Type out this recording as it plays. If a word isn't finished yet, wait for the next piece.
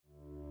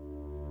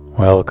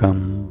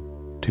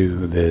Welcome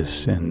to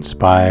this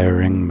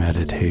inspiring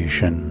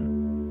meditation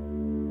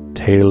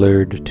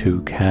tailored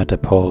to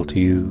catapult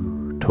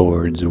you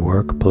towards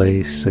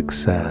workplace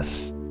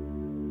success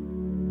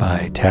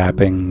by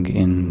tapping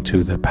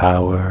into the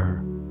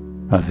power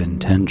of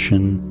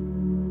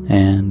intention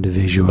and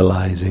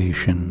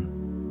visualization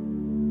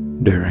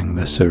during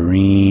the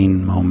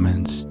serene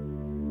moments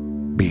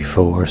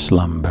before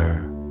slumber.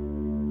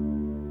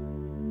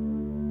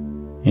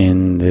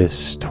 In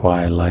this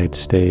twilight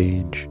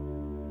stage,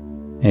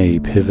 a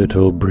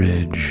pivotal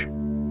bridge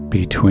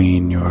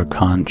between your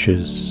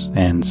conscious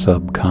and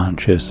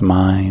subconscious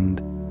mind,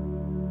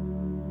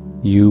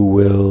 you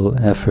will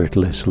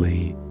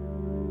effortlessly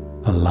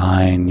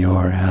align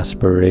your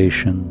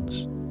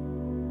aspirations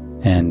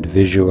and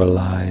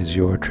visualize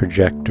your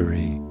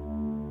trajectory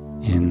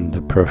in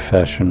the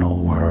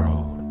professional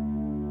world.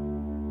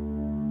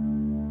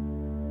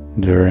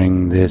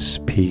 During this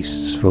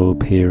peaceful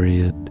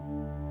period,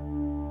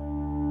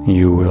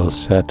 you will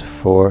set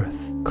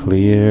forth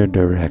clear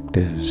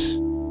directives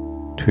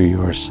to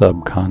your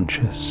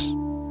subconscious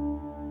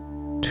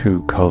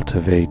to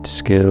cultivate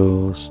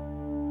skills,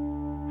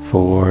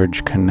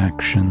 forge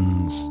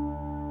connections,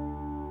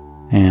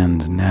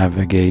 and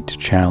navigate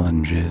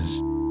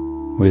challenges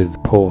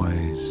with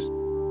poise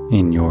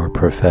in your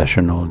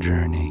professional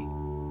journey.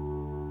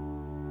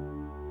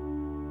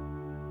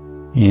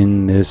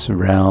 In this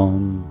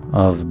realm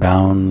of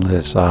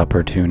boundless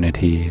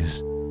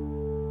opportunities,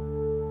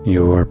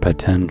 your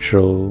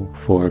potential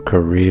for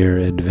career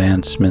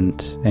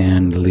advancement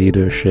and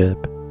leadership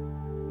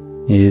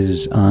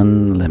is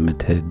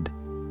unlimited.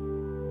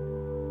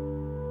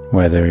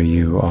 Whether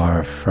you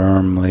are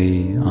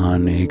firmly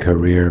on a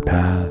career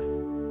path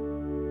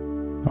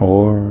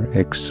or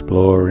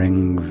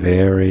exploring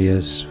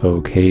various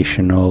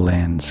vocational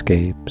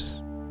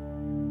landscapes,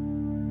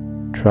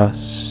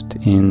 trust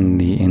in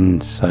the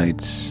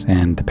insights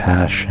and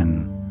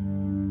passion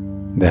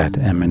that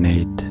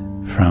emanate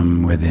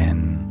from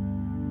within.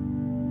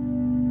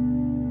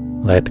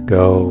 Let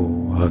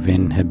go of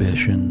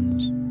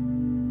inhibitions,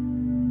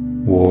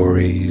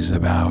 worries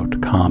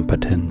about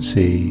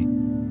competency,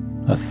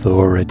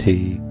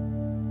 authority,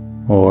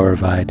 or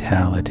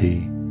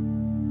vitality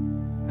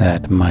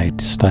that might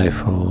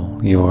stifle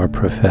your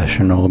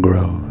professional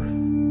growth.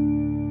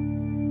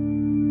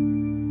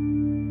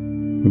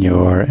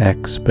 Your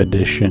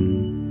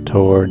expedition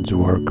towards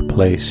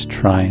workplace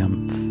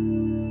triumph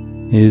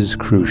is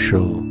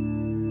crucial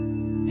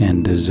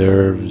and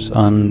deserves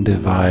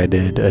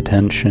undivided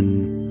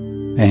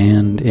attention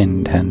and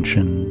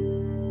intention.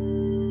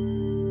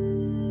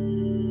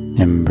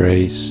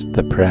 Embrace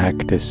the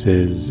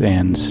practices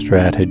and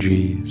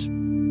strategies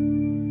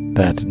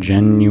that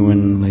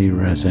genuinely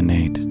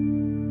resonate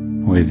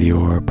with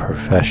your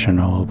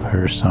professional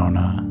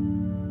persona.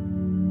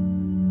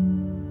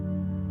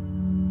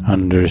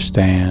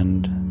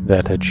 Understand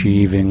that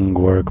achieving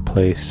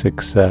workplace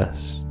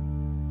success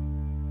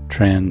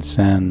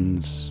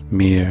transcends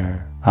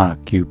mere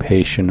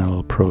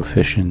occupational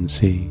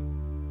proficiency.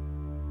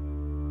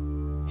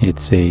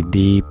 It's a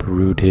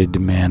deep-rooted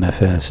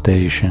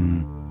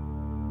manifestation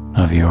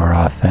of your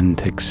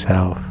authentic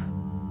self,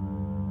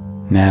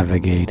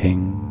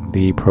 navigating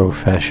the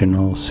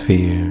professional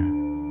sphere.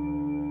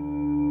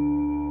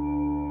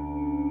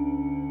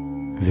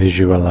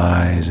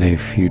 Visualize a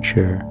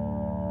future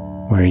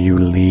where you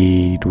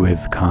lead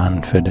with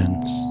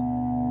confidence,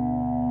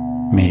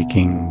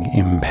 making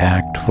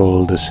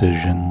impactful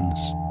decisions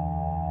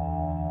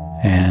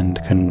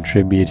and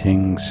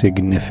contributing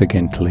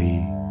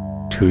significantly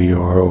to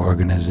your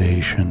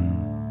organization.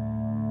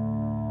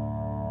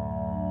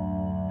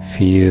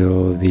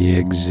 Feel the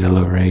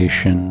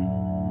exhilaration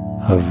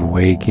of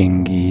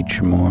waking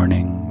each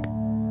morning,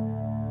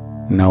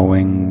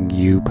 knowing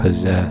you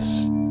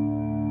possess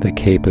the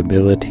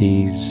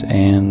capabilities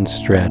and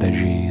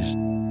strategies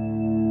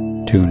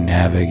to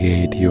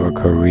navigate your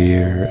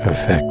career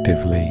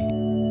effectively.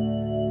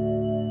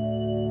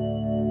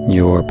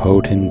 Your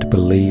potent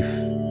belief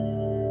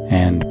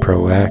and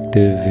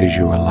proactive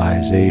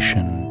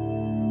visualization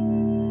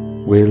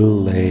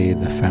will lay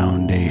the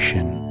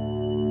foundation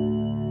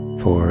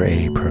for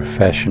a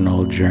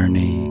professional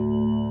journey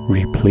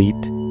replete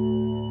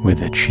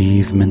with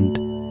achievement,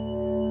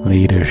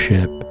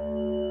 leadership,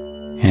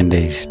 and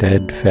a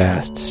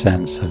steadfast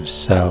sense of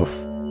self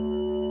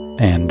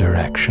and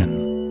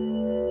direction.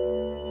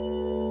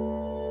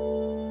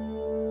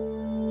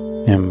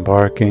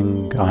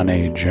 Embarking on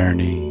a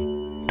journey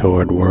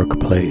toward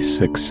workplace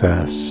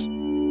success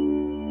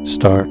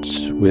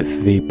starts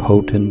with the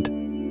potent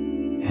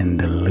and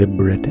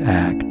deliberate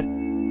act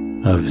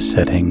of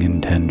setting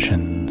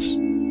intentions,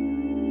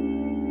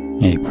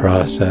 a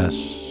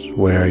process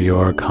where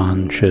your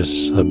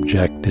conscious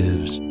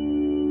objectives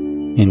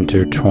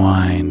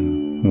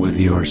intertwine with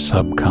your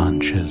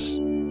subconscious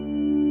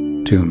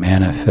to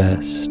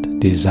manifest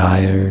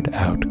desired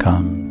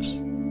outcomes.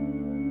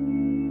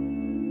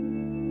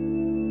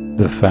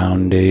 The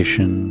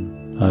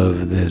foundation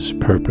of this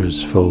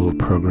purposeful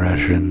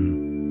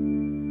progression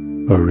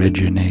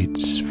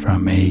originates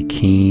from a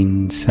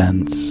keen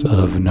sense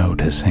of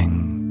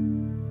noticing,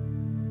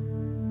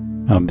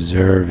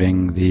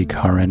 observing the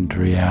current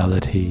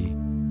reality,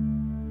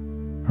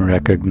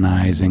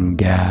 recognizing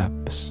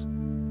gaps,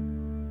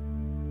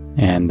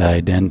 and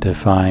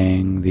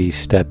identifying the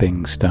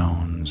stepping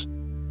stones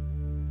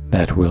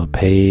that will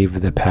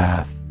pave the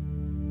path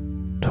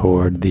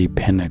toward the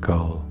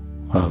pinnacle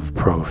of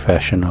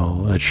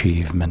professional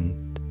achievement.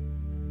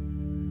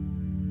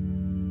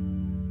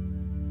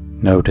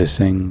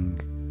 Noticing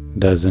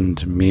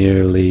doesn't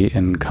merely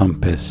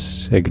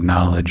encompass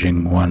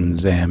acknowledging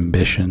one's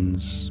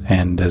ambitions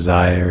and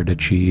desired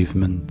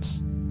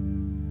achievements,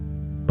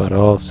 but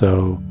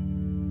also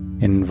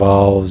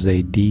involves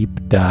a deep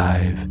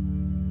dive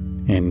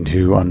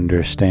into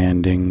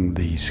understanding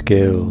the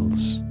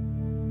skills,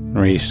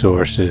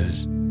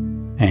 resources,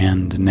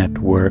 and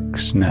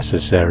networks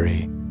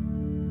necessary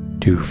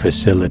to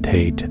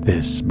facilitate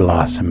this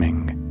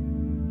blossoming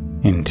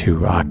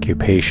into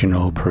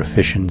occupational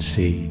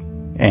proficiency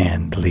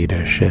and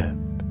leadership.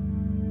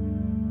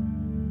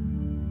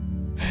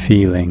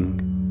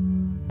 Feeling,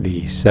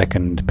 the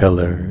second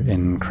pillar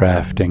in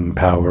crafting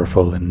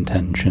powerful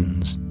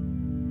intentions,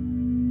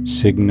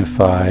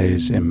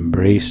 signifies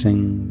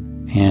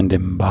embracing and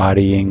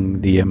embodying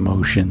the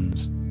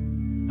emotions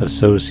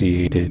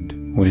associated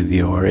with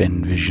your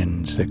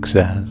envisioned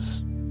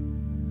success.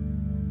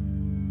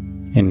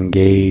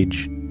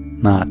 Engage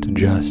not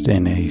just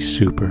in a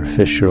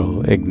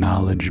superficial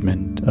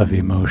acknowledgement of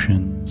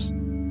emotions,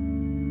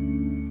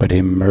 but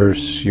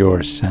immerse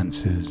your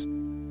senses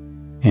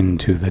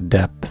into the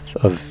depth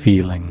of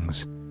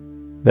feelings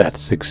that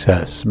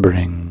success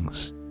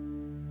brings.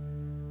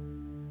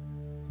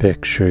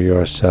 Picture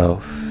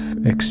yourself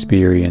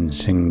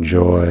experiencing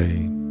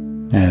joy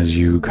as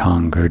you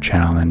conquer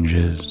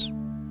challenges,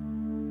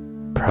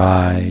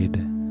 pride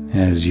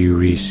as you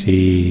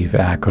receive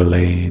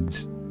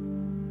accolades,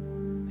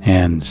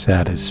 and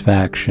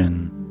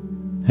satisfaction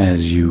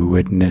as you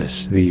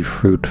witness the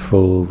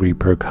fruitful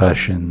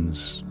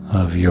repercussions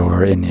of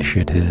your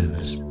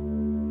initiatives.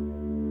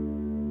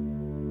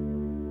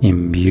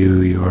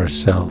 Imbue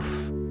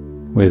yourself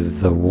with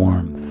the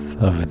warmth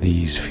of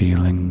these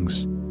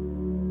feelings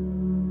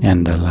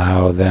and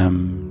allow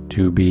them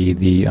to be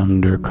the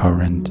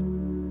undercurrent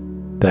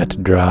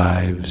that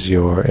drives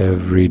your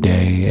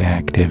everyday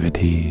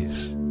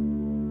activities.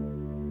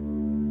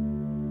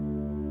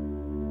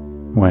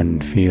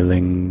 When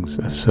feelings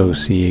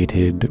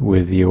associated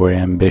with your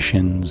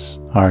ambitions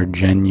are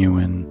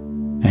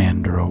genuine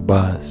and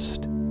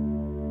robust,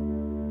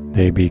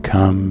 they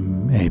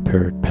become a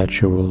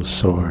perpetual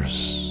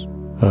source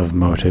of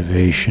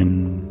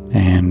motivation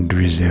and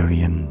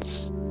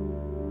resilience,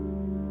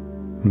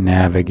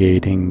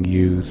 navigating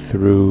you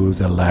through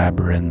the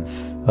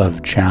labyrinth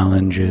of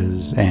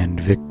challenges and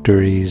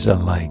victories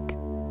alike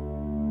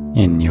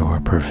in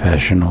your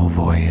professional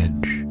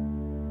voyage.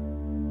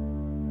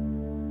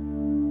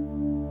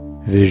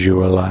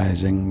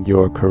 Visualizing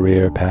your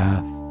career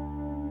path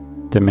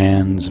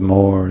demands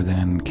more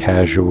than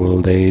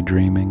casual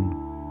daydreaming.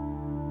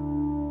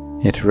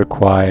 It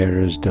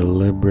requires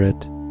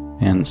deliberate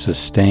and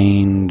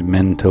sustained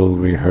mental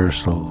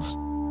rehearsals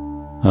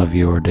of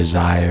your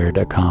desired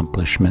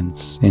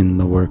accomplishments in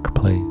the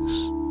workplace.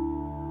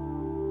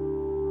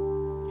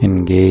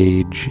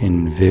 Engage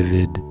in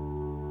vivid,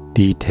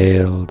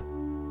 detailed,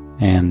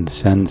 and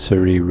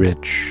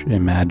sensory-rich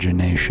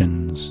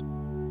imaginations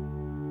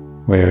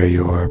where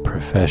your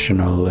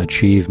professional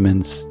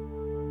achievements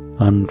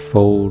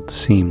unfold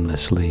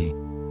seamlessly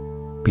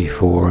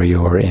before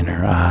your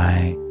inner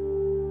eye.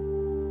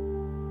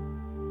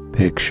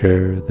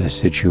 Picture the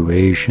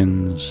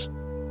situations,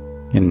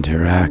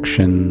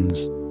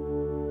 interactions,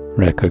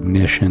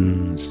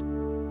 recognitions,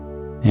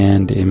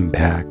 and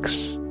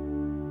impacts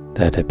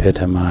that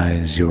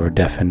epitomize your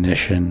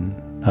definition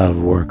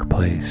of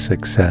workplace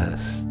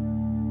success.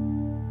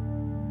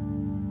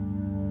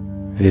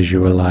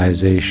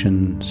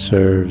 Visualization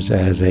serves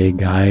as a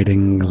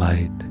guiding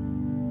light,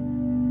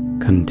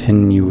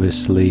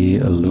 continuously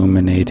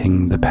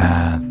illuminating the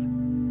path,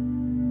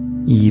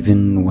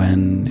 even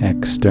when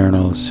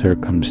external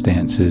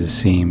circumstances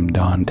seem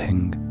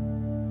daunting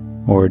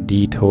or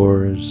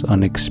detours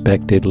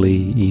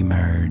unexpectedly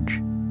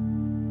emerge.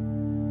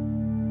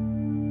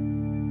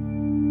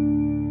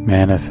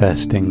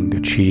 Manifesting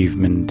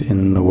achievement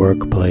in the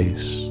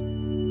workplace,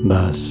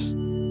 thus,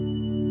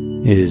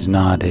 is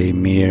not a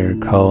mere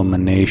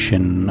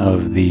culmination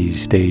of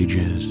these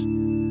stages,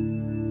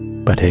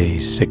 but a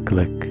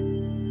cyclic,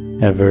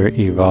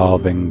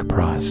 ever-evolving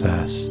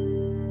process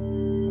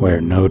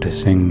where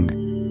noticing,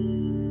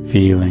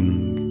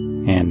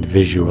 feeling, and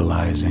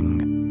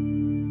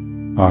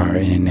visualizing are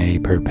in a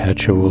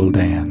perpetual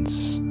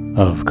dance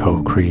of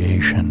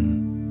co-creation.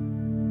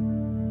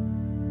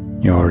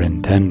 Your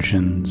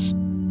intentions,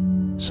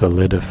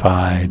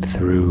 solidified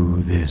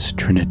through this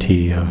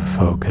trinity of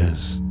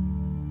focus,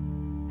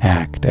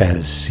 act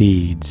as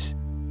seeds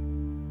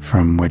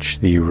from which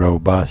the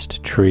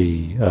robust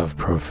tree of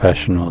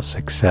professional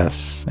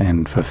success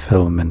and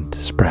fulfillment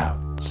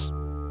sprouts.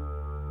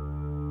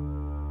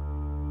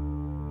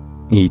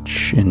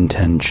 each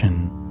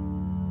intention,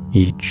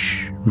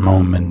 each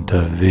moment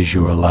of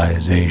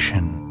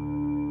visualization,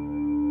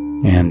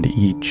 and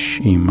each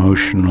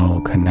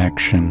emotional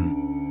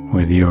connection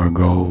with your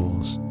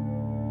goals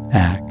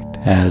act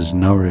as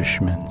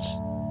nourishments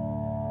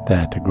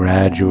that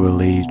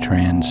gradually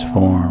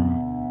transform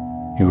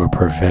your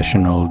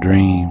professional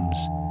dreams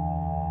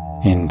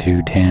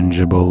into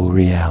tangible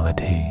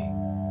reality.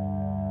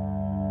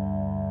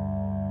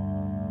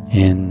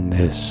 In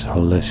this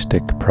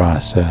holistic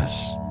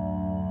process,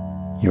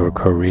 your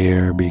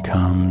career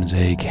becomes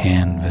a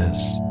canvas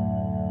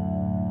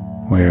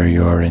where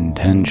your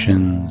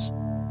intentions,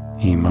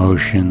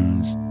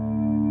 emotions,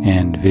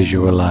 and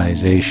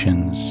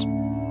visualizations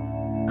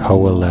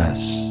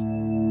coalesce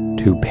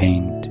to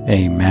paint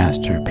a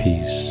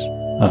masterpiece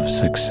of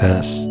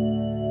success,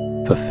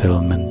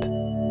 fulfillment,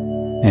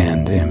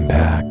 and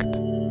impact.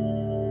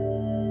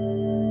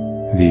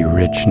 The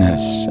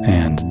richness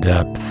and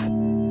depth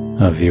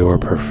of your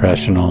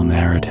professional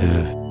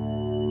narrative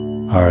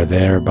are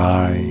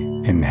thereby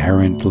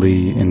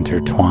inherently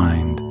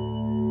intertwined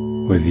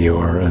with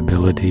your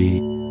ability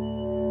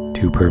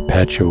to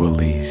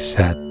perpetually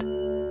set,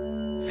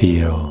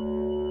 feel,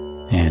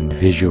 and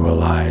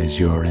visualize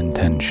your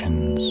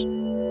intentions,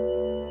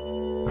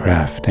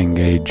 crafting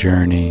a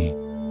journey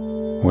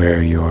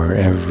where your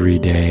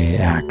everyday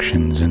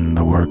actions in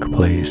the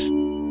workplace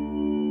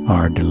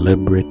are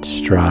deliberate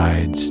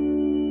strides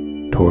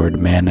toward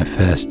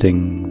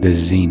manifesting the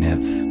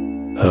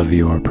zenith of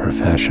your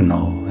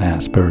professional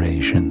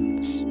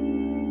aspirations.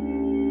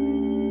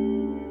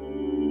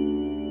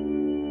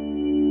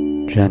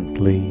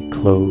 Gently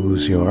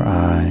close your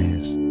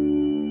eyes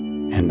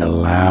and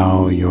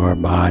allow your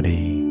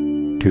body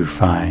to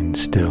find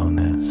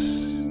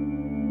stillness.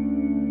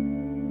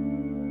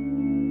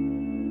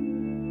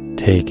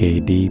 Take a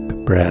deep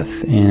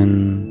breath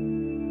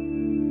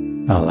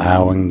in,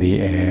 allowing the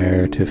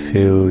air to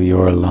fill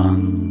your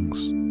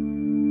lungs,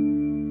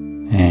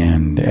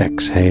 and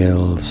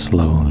exhale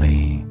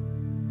slowly,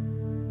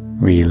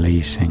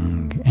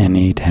 releasing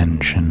any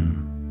tension.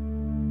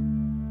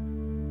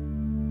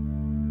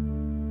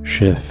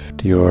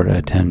 Shift your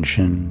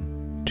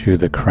attention to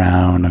the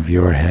crown of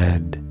your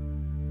head,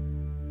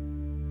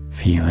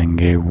 feeling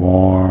a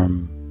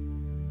warm,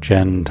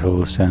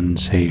 gentle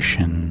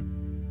sensation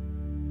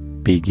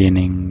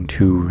beginning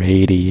to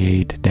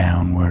radiate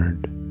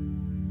downward.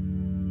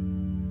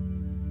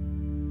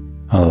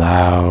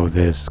 Allow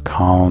this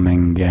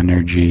calming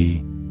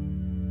energy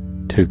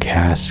to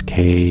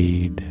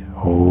cascade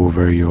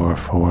over your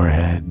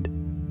forehead,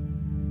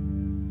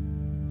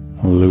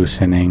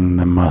 loosening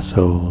the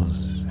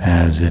muscles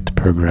as it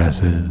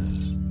progresses.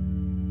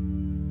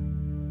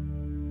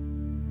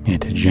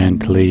 It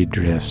gently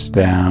drifts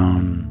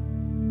down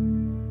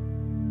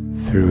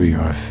through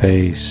your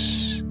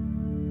face,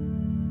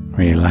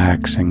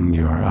 relaxing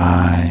your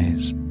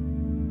eyes,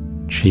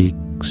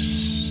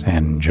 cheeks,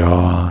 and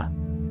jaw.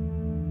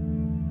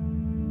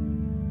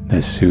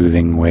 The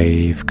soothing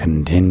wave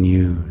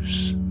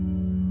continues,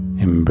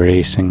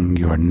 embracing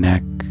your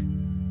neck,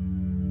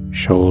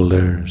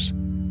 shoulders,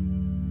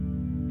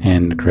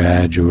 and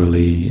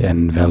gradually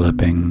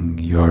enveloping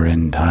your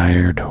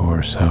entire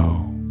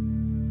torso.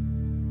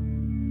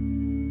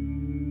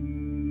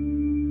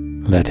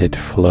 Let it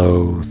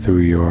flow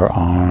through your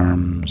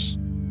arms,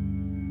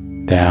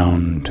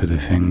 down to the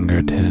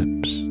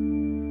fingertips,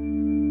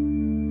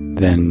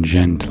 then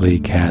gently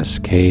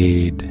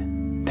cascade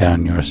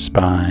down your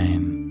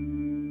spine,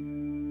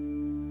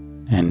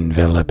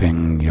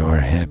 enveloping your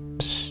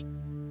hips,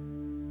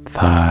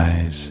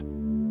 thighs,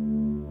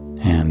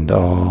 and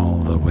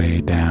all the way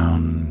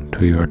down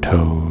to your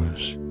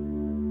toes.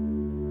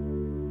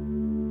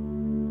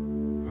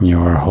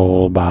 Your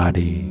whole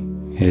body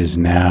is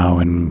now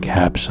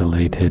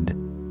encapsulated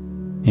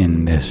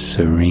in this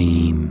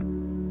serene,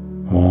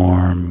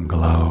 warm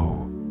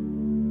glow,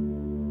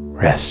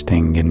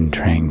 resting in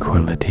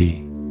tranquility.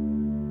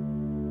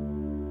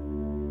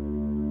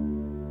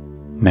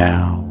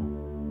 Now,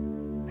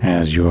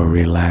 as your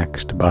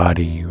relaxed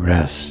body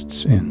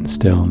rests in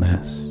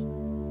stillness,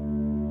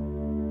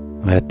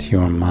 let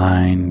your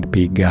mind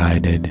be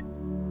guided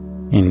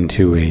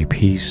into a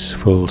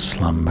peaceful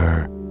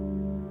slumber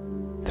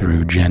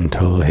through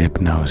gentle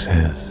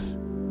hypnosis.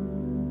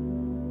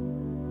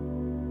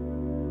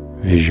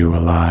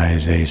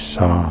 Visualize a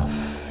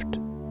soft,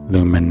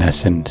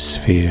 luminescent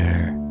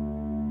sphere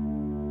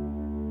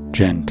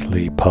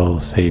gently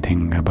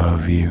pulsating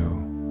above you,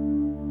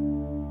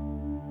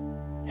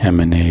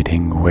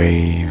 emanating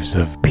waves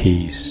of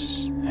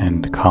peace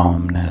and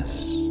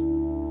calmness.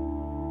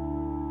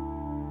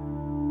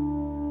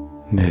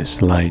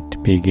 This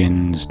light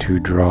begins to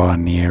draw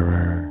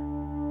nearer,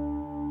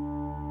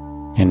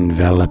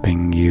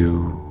 enveloping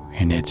you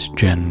in its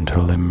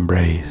gentle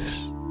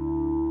embrace.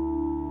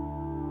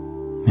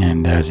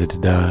 And as it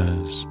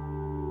does,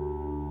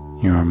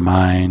 your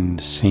mind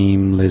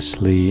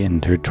seamlessly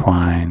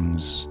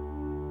intertwines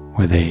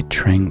with a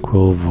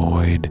tranquil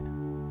void,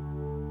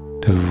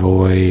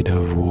 devoid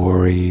of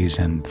worries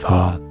and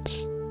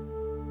thoughts.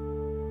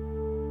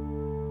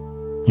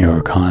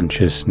 Your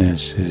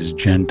consciousness is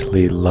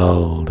gently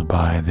lulled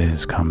by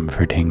this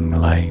comforting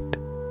light,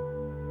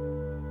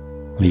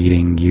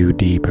 leading you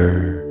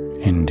deeper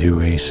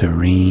into a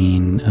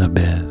serene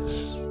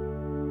abyss.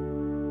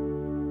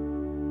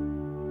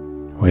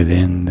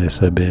 Within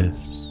this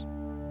abyss,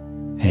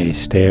 a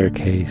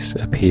staircase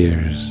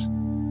appears,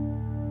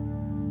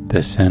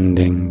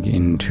 descending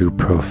into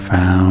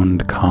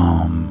profound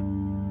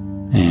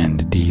calm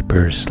and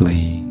deeper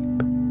sleep.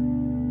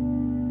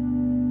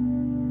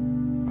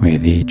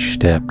 With each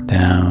step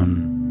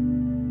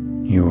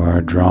down, you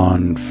are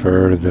drawn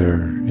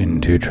further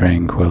into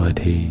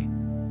tranquility,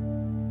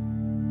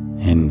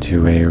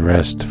 into a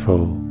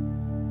restful,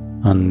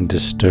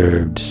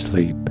 undisturbed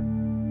sleep,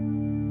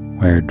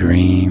 where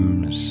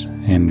dreams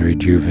and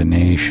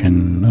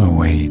rejuvenation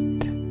await.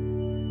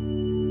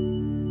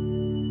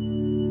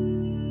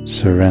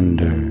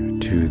 Surrender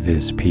to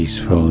this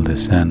peaceful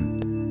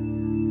descent,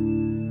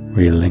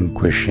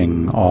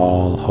 relinquishing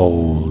all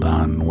hold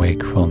on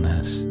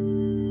wakefulness.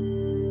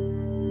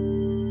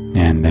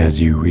 And as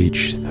you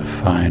reach the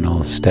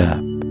final step,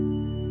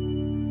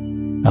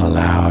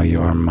 allow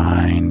your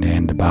mind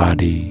and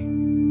body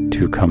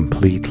to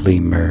completely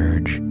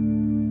merge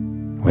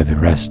with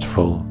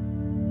restful,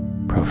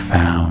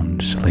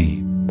 profound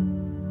sleep.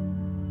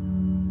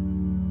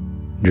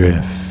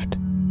 Drift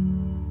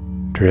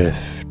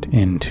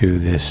into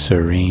this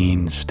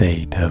serene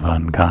state of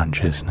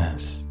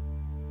unconsciousness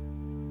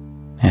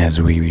as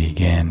we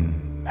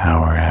begin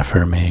our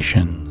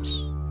affirmations.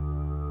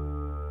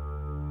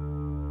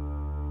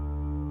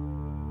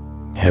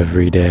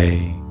 Every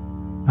day,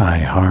 I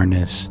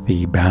harness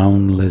the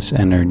boundless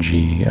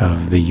energy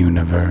of the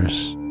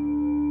universe,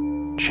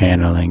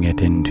 channeling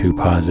it into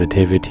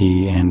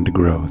positivity and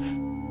growth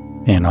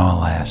in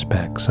all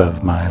aspects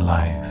of my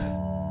life.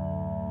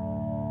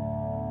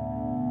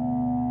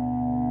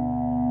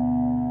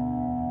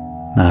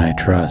 I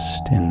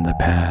trust in the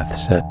path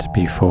set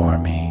before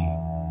me,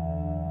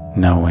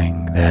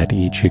 knowing that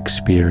each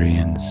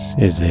experience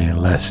is a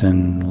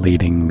lesson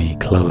leading me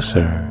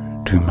closer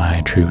to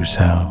my true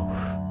self.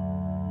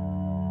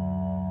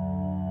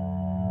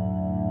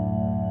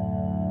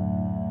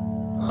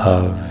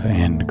 Love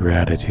and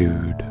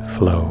gratitude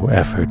flow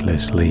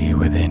effortlessly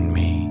within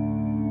me,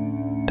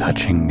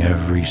 touching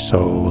every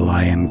soul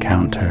I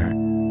encounter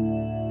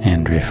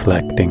and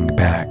reflecting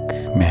back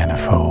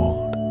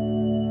manifold.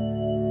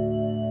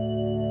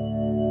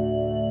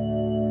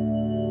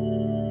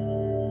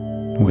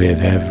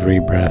 With every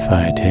breath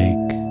I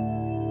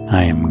take,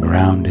 I am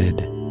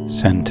grounded,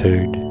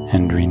 centered,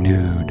 and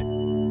renewed,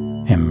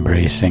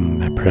 embracing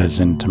the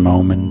present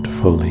moment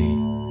fully.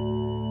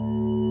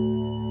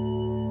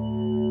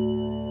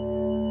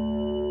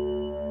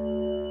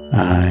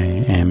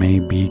 I am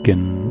a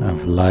beacon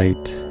of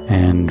light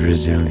and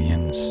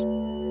resilience,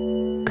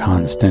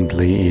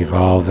 constantly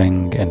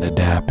evolving and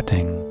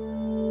adapting,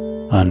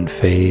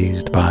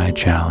 unfazed by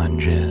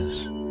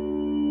challenges.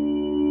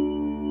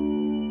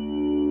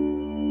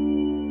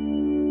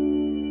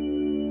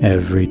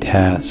 Every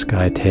task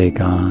I take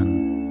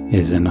on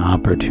is an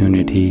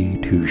opportunity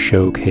to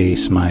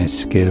showcase my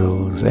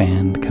skills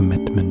and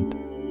commitment,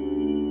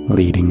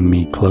 leading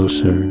me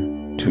closer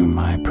to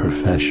my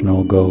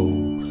professional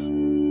goals.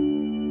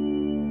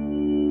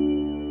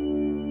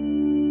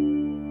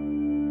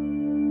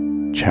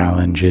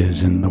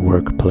 Challenges in the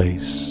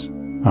workplace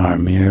are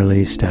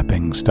merely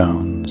stepping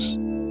stones.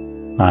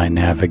 I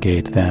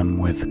navigate them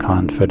with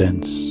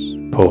confidence,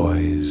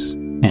 poise,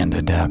 and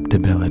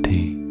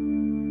adaptability.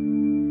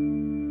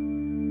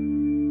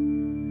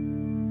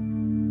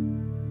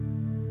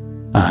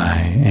 I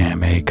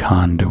am a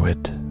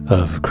conduit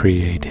of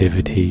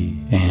creativity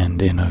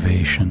and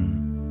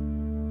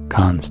innovation,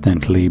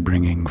 constantly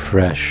bringing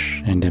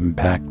fresh and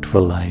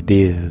impactful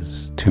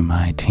ideas to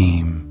my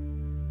team.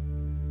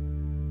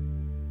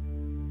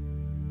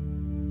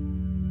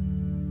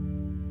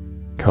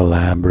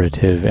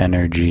 Collaborative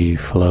energy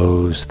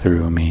flows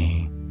through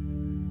me,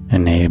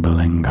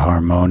 enabling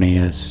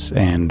harmonious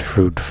and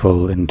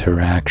fruitful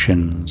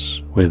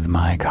interactions with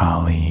my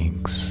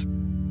colleagues.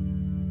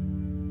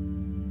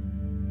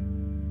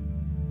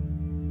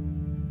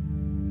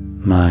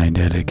 My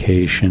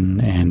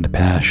dedication and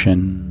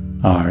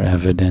passion are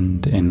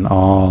evident in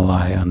all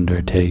I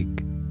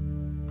undertake,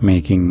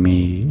 making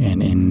me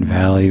an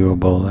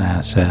invaluable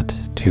asset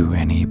to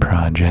any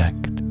project.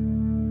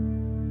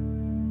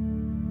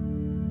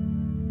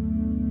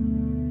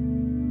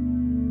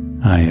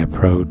 I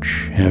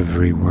approach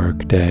every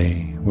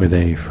workday with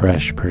a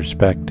fresh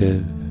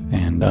perspective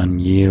and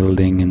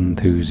unyielding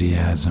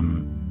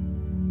enthusiasm,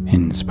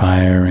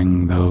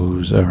 inspiring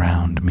those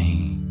around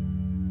me.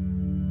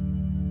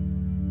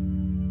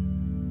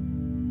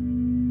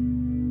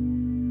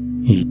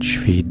 Each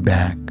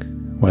feedback,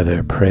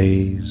 whether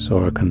praise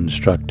or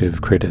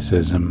constructive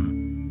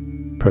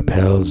criticism,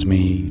 propels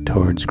me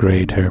towards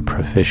greater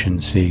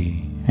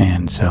proficiency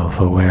and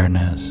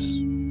self-awareness.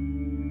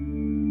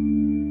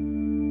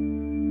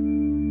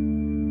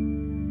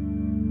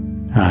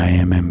 I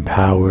am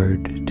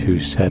empowered to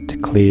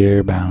set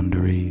clear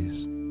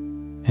boundaries,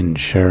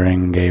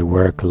 ensuring a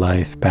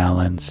work-life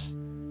balance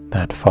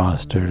that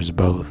fosters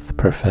both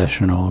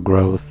professional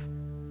growth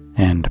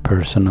and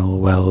personal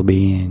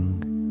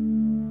well-being.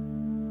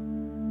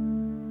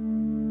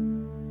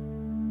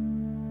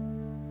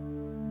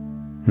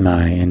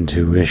 My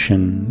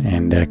intuition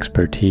and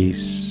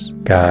expertise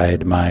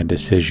guide my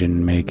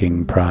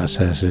decision-making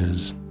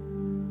processes,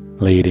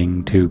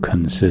 leading to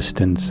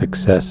consistent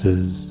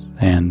successes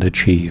and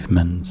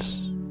achievements.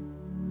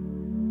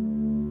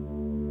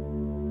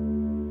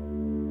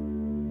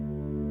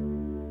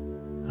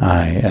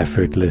 I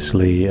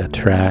effortlessly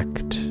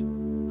attract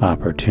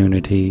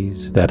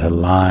opportunities that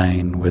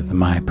align with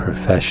my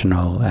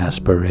professional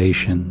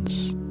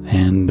aspirations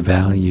and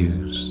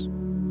values.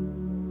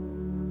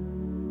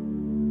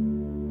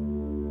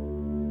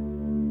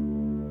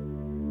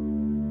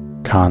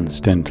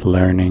 Constant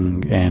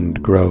learning and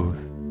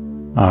growth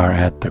are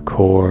at the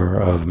core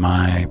of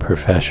my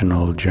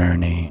professional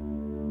journey.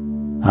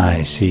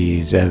 I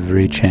seize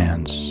every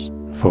chance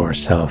for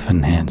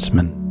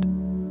self-enhancement.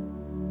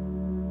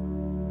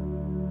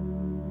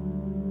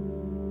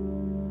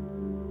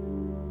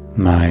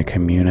 My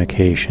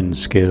communication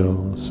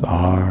skills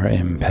are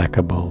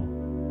impeccable,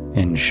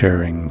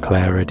 ensuring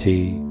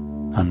clarity,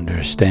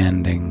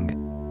 understanding,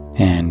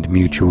 and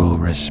mutual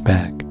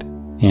respect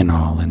in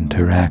all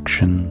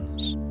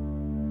interactions.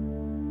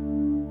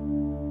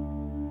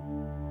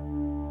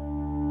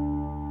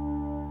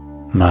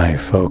 My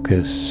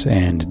focus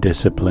and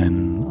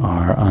discipline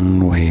are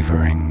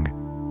unwavering,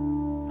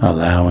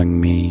 allowing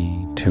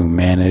me to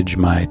manage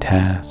my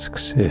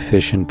tasks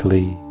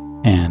efficiently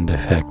and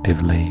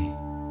effectively.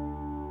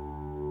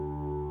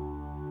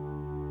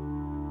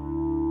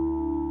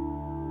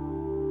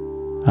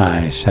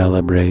 I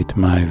celebrate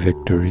my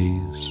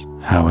victories,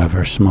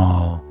 however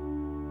small,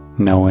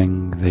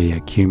 knowing they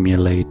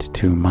accumulate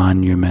to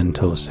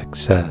monumental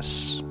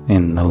success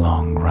in the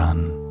long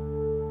run.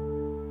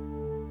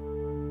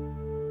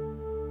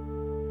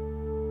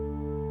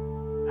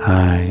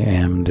 I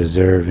am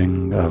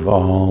deserving of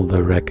all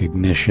the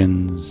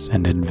recognitions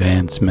and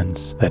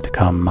advancements that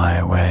come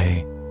my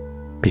way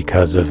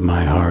because of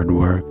my hard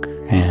work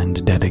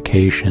and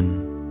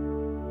dedication.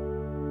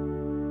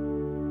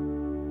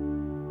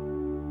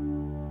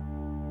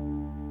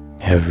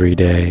 Every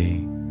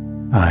day,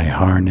 I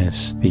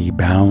harness the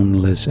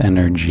boundless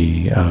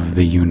energy of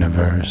the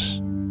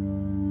universe,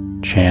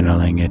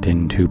 channeling it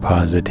into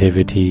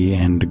positivity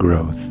and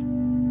growth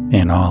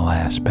in all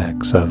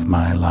aspects of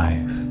my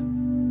life.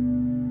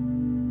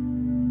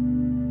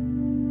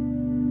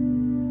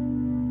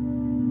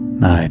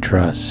 I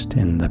trust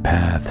in the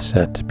path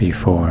set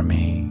before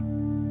me,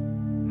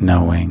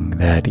 knowing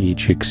that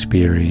each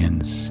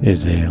experience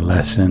is a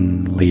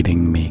lesson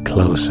leading me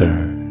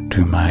closer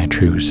to my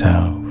true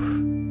self.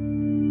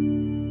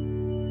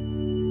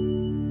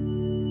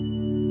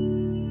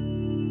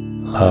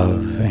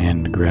 Love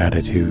and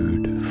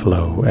gratitude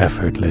flow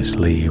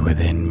effortlessly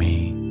within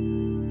me,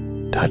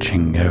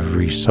 touching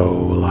every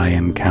soul I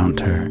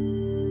encounter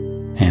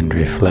and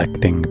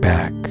reflecting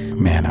back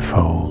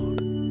manifold.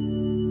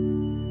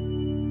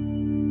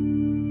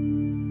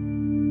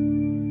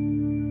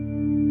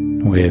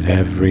 With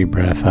every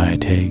breath I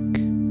take,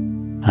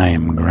 I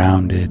am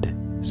grounded,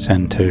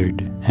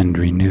 centered, and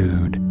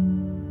renewed,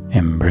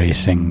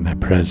 embracing the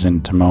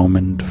present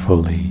moment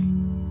fully.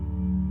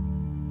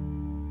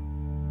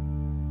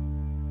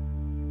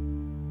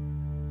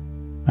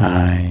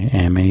 I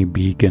am a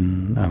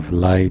beacon of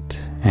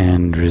light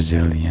and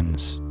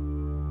resilience,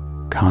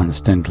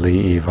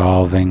 constantly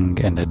evolving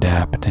and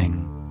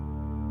adapting,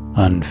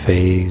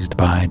 unfazed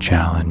by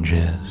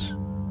challenges.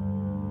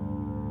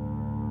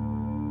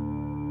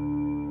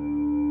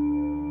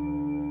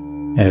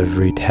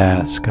 Every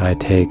task I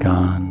take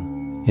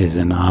on is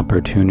an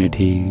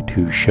opportunity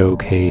to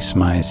showcase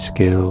my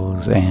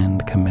skills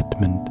and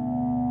commitment,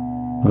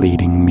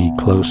 leading me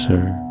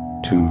closer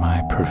to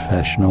my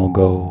professional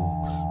goals.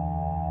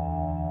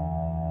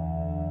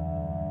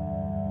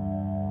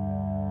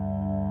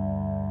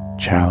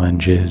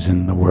 Challenges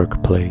in the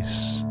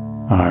workplace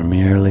are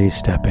merely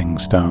stepping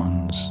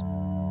stones.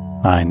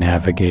 I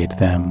navigate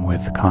them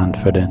with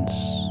confidence,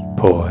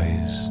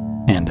 poise,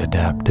 and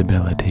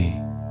adaptability.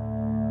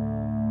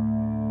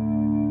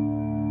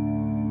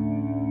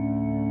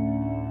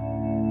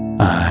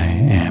 I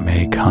am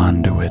a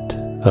conduit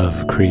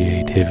of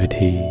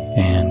creativity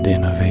and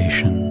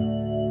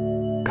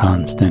innovation,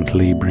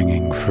 constantly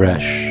bringing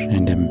fresh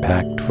and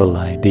impactful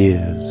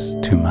ideas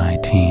to my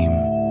team.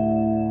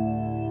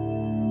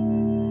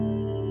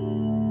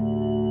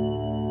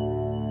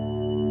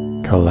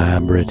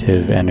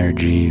 Collaborative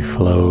energy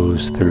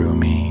flows through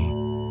me,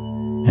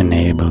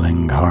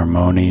 enabling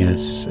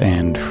harmonious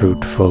and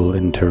fruitful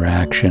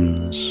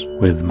interactions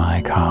with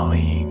my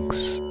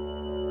colleagues.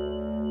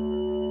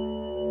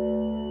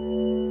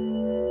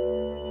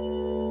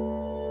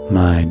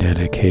 My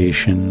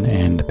dedication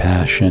and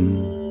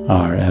passion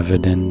are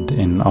evident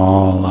in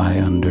all I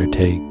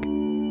undertake,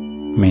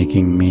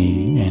 making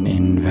me an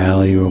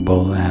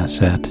invaluable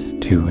asset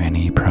to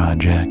any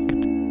project.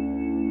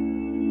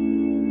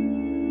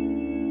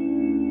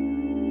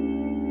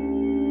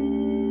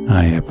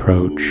 I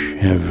approach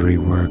every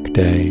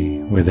workday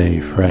with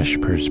a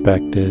fresh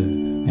perspective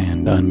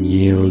and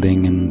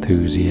unyielding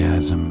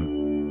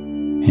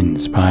enthusiasm,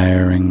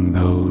 inspiring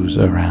those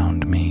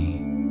around me.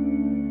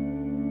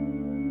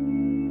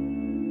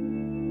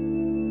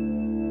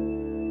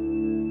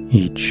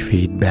 Each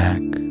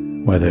feedback,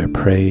 whether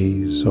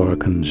praise or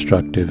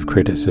constructive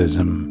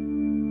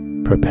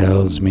criticism,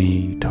 propels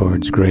me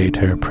towards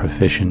greater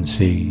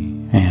proficiency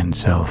and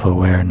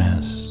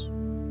self-awareness.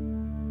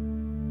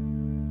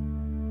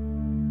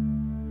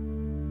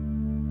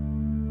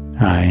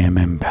 I am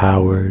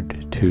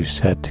empowered to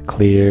set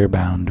clear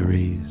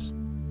boundaries,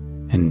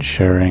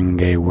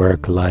 ensuring a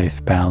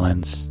work-life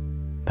balance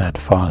that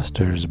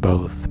fosters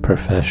both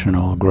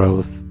professional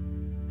growth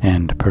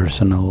and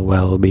personal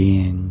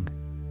well-being.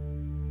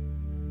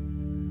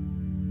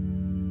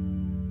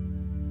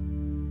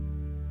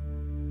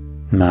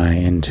 My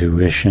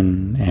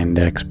intuition and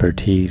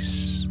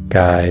expertise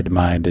guide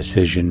my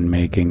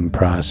decision-making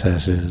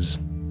processes,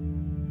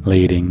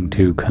 leading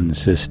to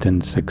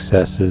consistent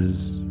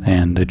successes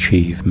and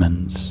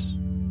achievements.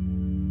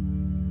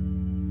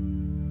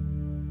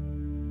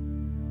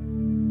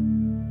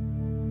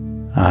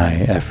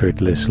 I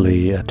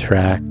effortlessly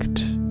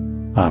attract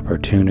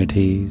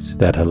opportunities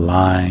that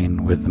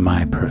align with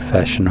my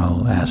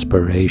professional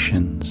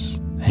aspirations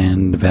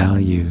and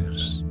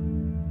values.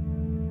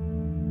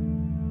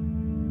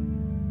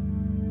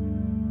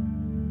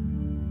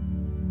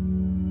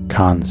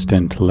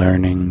 Constant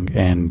learning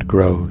and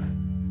growth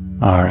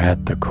are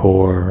at the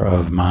core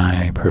of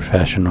my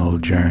professional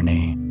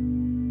journey.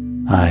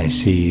 I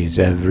seize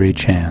every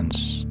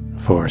chance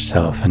for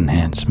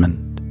self-enhancement.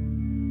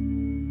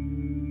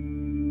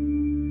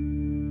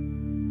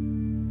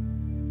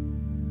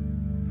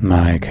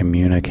 My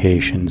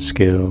communication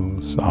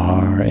skills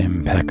are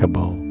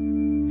impeccable,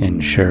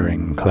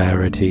 ensuring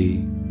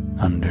clarity,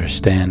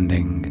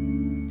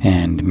 understanding,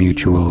 and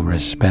mutual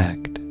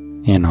respect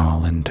in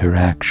all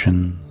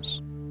interactions.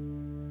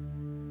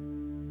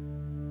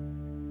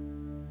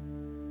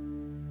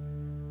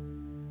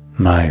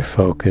 My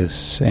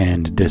focus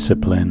and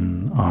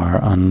discipline are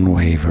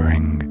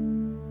unwavering,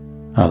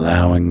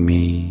 allowing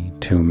me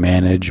to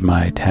manage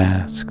my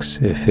tasks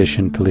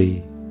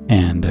efficiently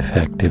and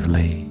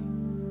effectively.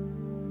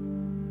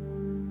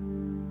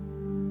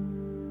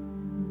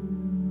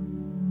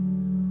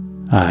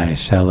 I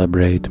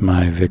celebrate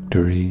my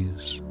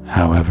victories,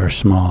 however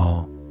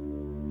small,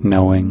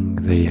 knowing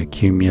they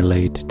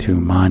accumulate to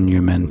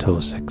monumental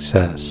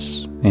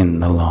success in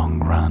the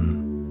long run.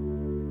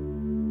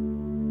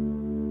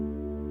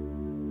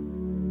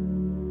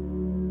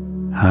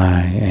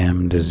 I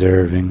am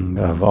deserving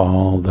of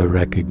all the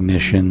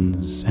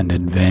recognitions and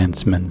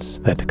advancements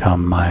that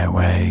come my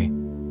way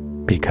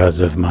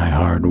because of my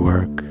hard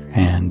work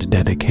and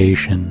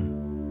dedication.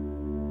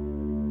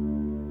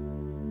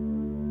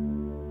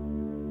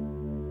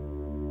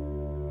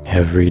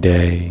 Every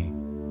day,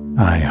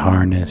 I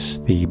harness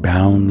the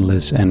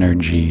boundless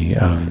energy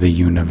of the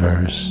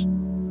universe,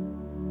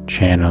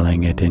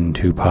 channeling it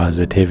into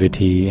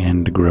positivity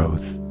and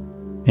growth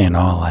in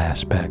all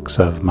aspects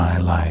of my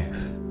life.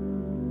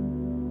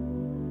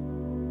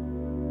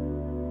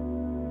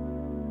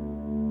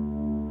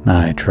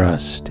 I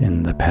trust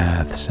in the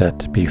path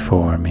set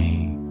before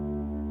me,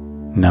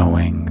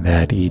 knowing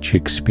that each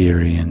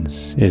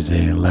experience is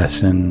a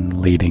lesson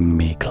leading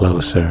me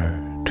closer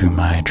to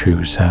my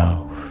true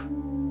self.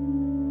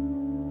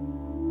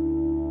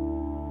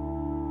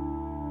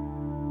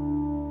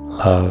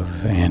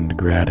 Love and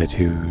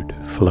gratitude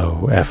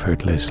flow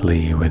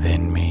effortlessly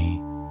within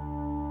me,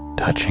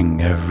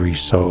 touching every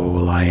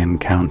soul I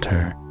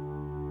encounter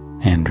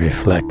and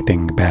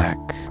reflecting back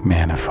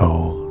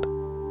manifold.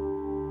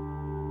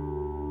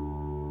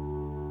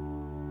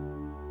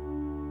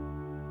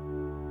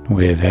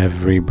 With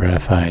every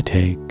breath I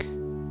take,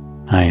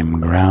 I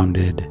am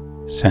grounded,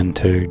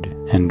 centered,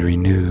 and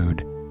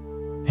renewed,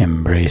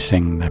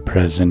 embracing the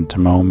present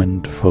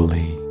moment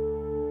fully.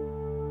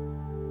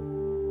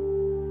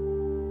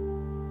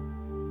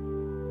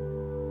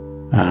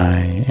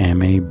 I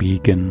am a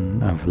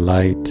beacon of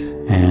light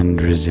and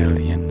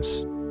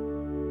resilience,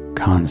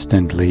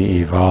 constantly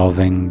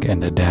evolving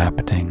and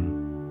adapting,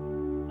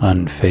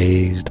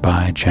 unfazed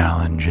by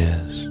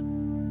challenges.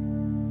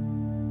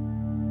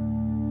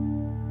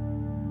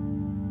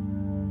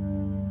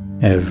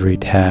 Every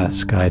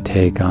task I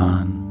take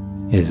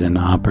on is an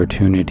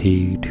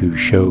opportunity to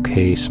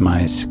showcase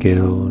my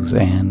skills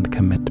and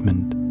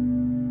commitment,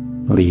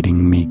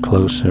 leading me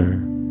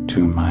closer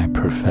to my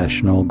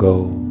professional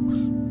goals.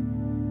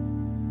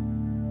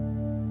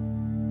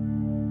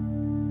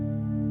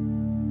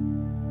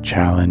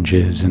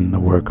 Challenges in the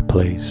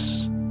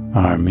workplace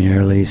are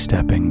merely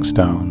stepping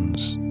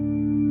stones.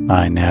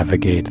 I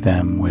navigate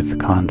them with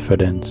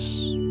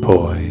confidence,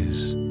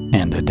 poise,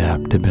 and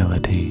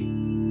adaptability.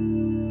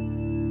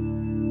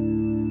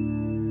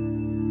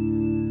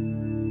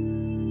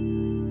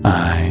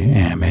 I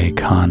am a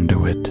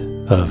conduit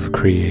of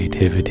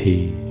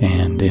creativity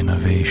and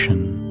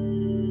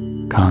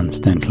innovation,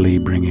 constantly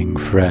bringing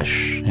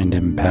fresh and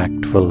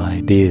impactful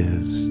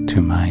ideas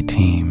to my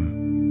team.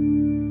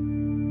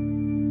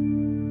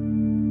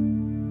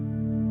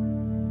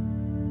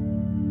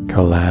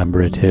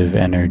 Collaborative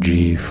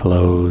energy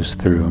flows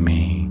through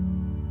me,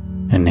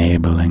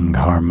 enabling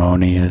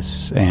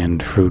harmonious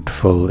and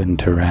fruitful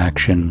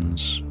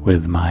interactions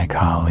with my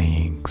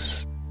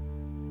colleagues.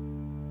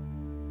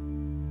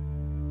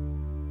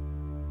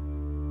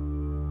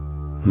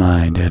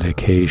 My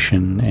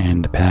dedication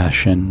and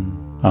passion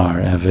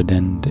are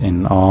evident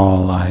in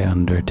all I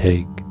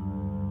undertake,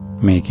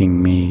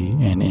 making me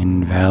an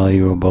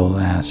invaluable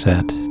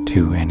asset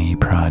to any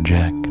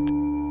project.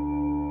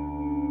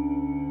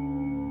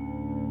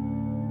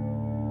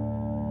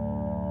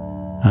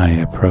 I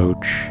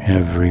approach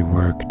every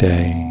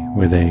workday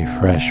with a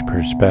fresh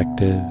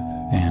perspective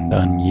and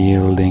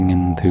unyielding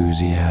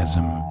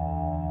enthusiasm,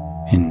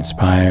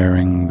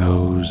 inspiring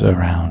those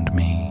around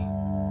me.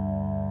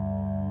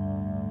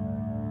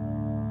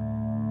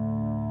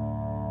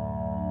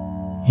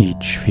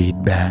 Each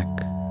feedback,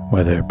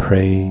 whether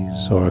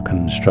praise or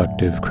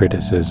constructive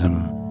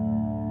criticism,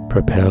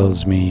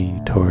 propels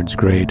me towards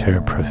greater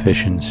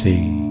proficiency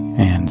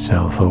and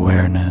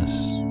self-awareness.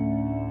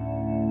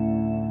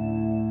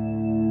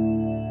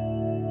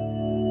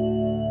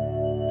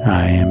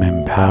 I am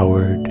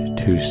empowered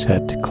to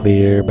set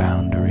clear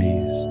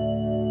boundaries,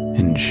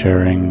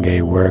 ensuring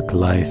a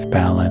work-life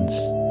balance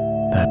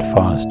that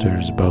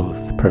fosters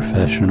both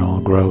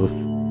professional growth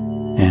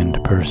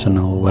and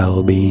personal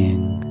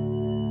well-being.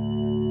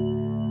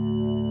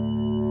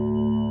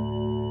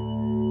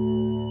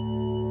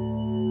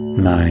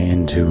 My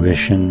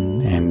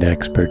intuition and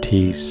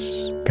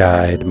expertise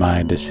guide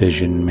my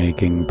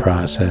decision-making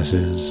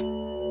processes,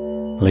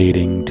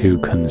 leading to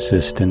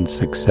consistent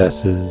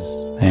successes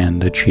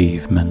and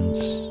achievements.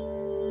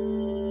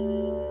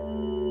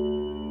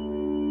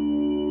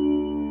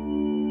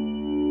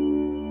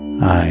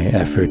 I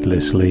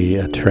effortlessly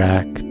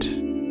attract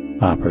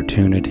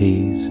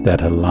opportunities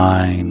that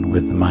align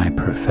with my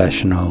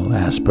professional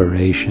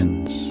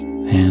aspirations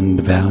and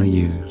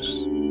values.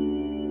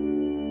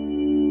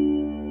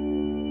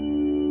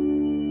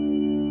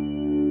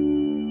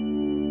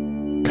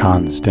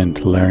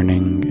 Constant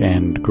learning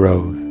and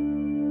growth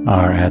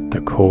are at the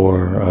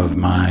core of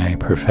my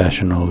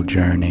professional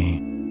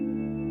journey.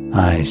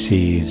 I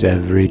seize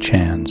every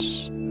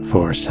chance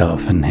for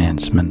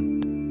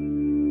self-enhancement.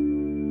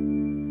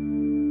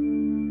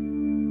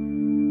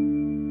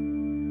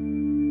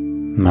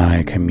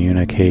 My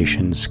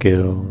communication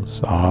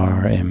skills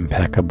are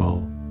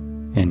impeccable,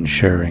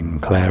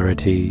 ensuring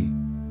clarity,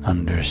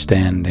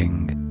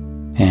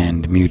 understanding,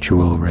 and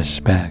mutual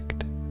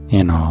respect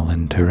in all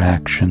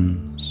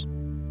interactions.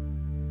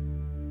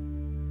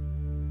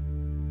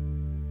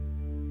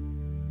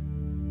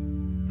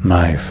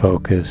 My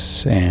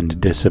focus and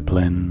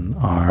discipline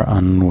are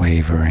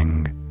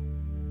unwavering,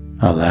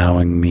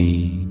 allowing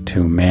me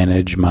to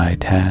manage my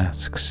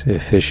tasks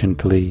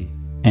efficiently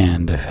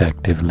and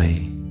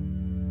effectively.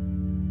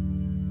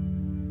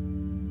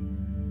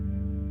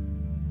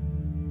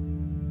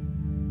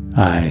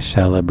 I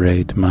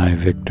celebrate my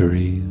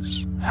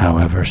victories,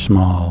 however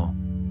small,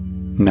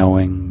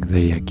 knowing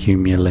they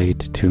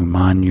accumulate to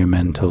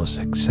monumental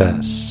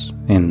success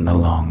in the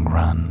long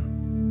run.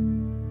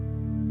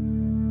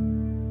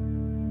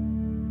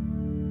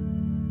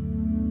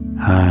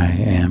 I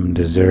am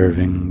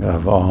deserving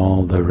of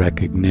all the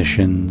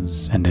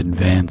recognitions and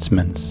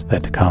advancements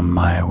that come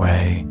my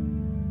way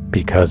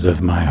because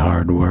of my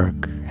hard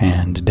work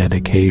and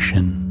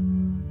dedication.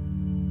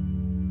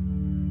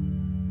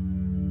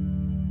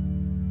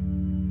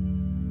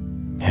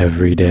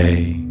 Every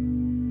day,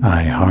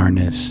 I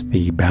harness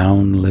the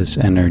boundless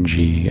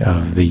energy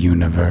of the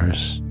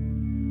universe,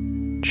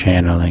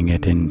 channeling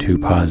it into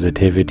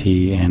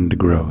positivity and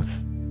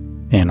growth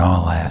in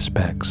all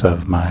aspects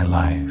of my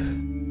life.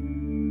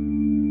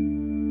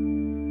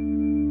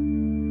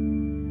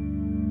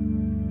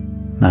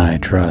 I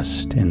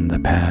trust in the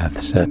path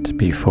set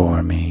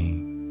before me,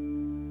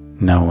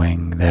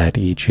 knowing that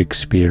each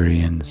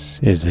experience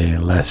is a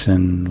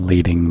lesson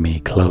leading me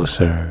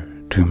closer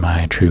to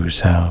my true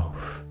self.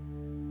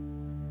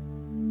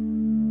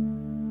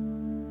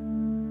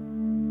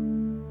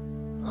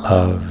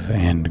 Love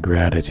and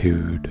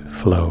gratitude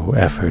flow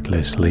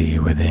effortlessly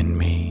within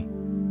me,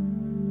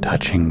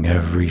 touching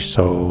every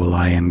soul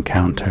I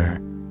encounter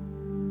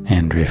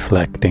and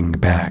reflecting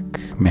back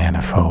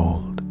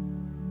manifold.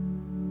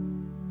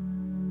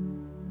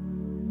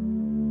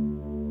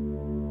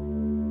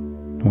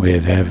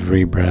 With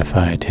every breath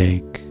I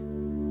take,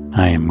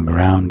 I am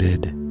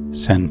grounded,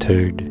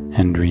 centered,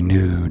 and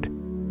renewed,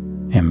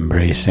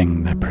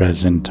 embracing the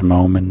present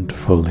moment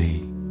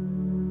fully.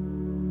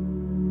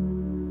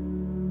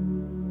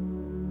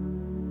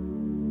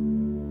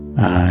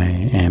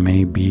 I am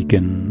a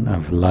beacon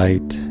of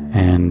light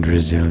and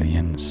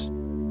resilience,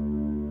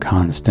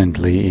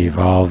 constantly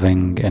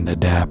evolving and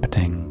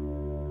adapting,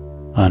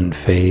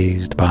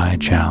 unfazed by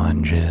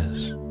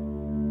challenges.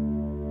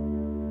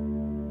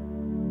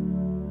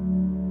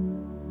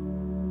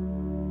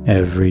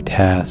 Every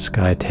task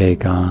I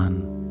take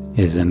on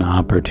is an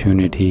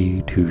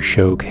opportunity to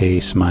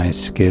showcase my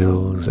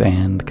skills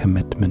and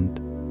commitment,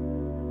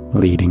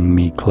 leading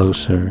me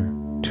closer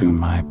to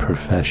my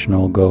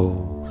professional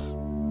goals.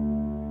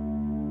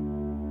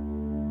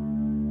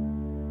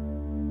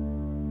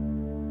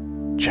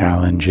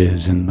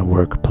 Challenges in the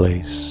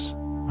workplace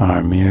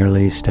are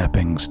merely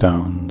stepping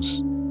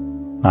stones.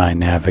 I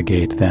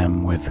navigate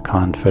them with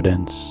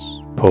confidence,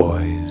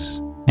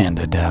 poise, and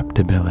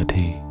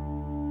adaptability.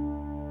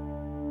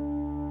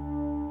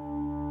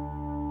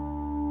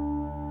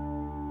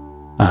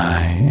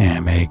 I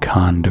am a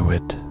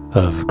conduit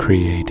of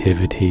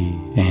creativity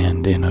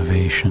and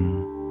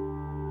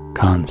innovation,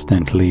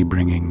 constantly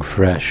bringing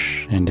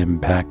fresh and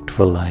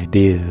impactful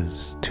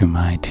ideas to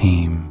my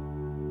team.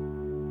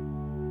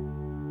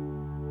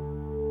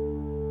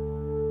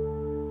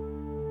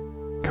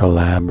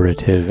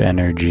 Collaborative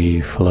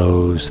energy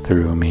flows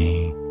through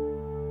me,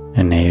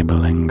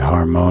 enabling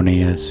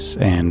harmonious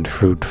and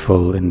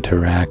fruitful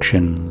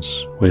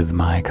interactions with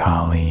my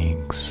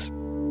colleagues.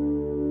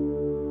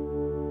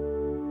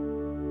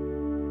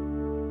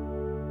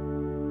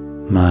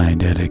 My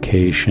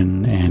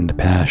dedication and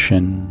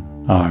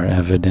passion are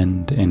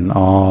evident in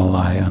all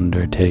I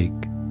undertake,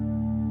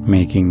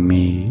 making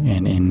me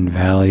an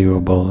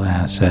invaluable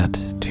asset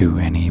to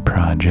any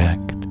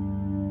project.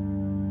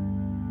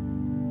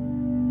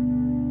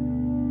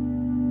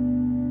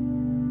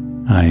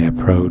 I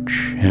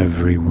approach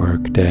every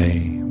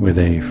workday with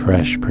a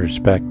fresh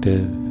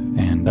perspective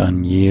and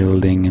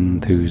unyielding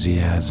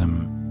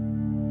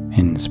enthusiasm,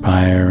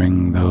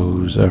 inspiring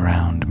those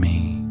around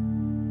me.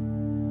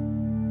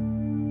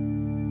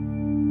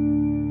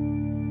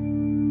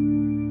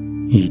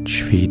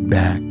 Each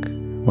feedback,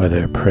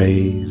 whether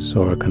praise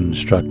or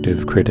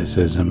constructive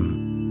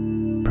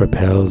criticism,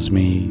 propels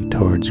me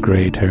towards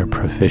greater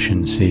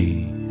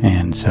proficiency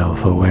and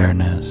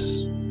self-awareness.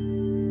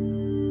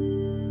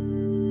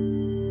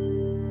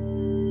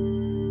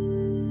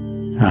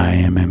 I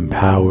am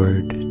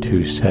empowered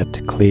to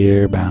set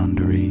clear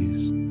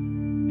boundaries,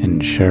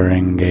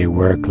 ensuring a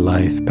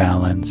work-life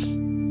balance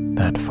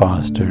that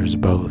fosters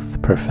both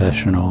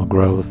professional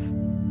growth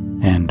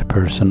and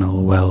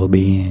personal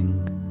well-being.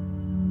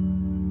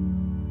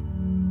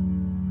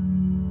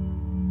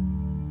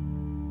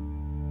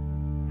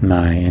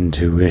 My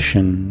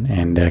intuition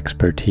and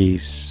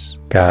expertise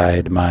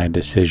guide my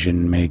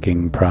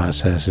decision-making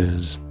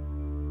processes,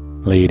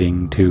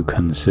 leading to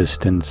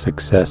consistent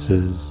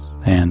successes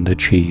and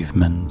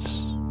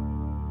achievements.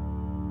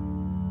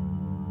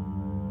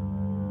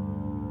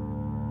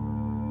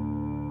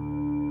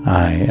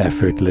 I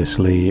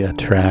effortlessly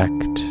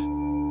attract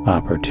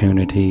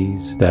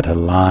opportunities that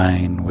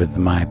align with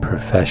my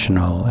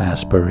professional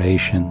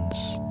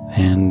aspirations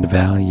and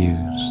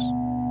values.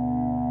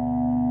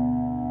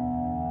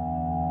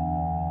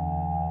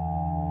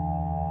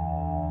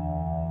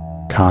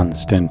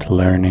 Constant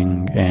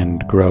learning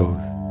and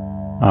growth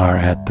are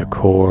at the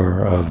core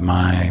of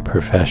my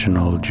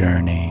professional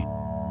journey.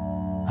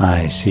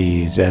 I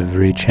seize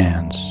every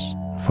chance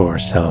for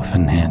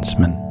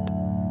self-enhancement.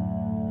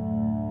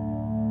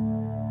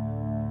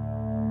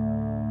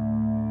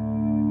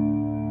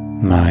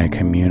 My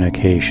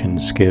communication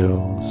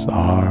skills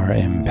are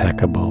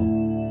impeccable,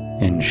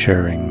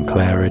 ensuring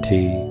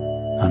clarity,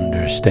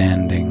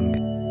 understanding,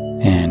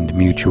 and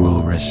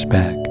mutual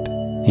respect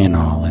in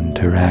all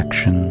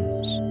interactions.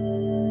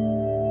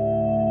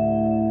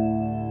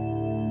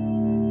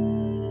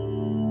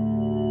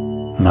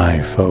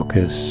 My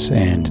focus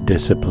and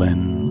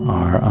discipline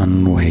are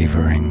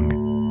unwavering,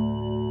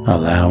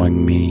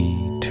 allowing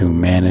me to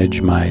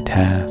manage my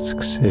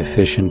tasks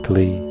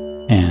efficiently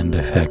and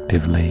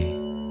effectively.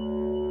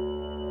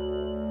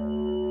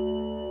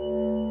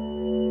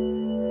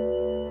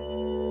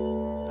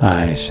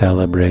 I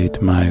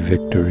celebrate my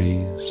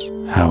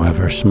victories,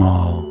 however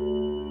small,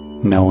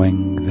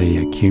 knowing they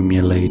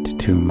accumulate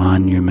to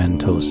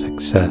monumental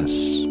success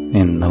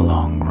in the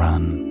long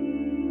run.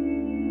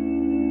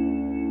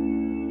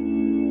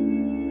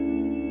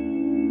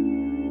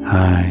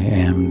 I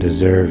am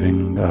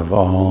deserving of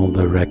all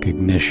the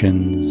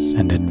recognitions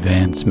and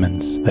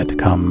advancements that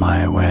come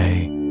my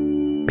way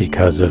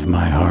because of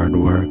my hard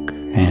work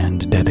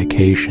and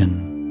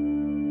dedication.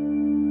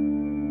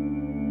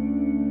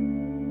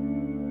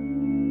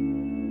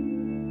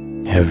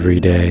 Every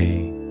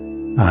day,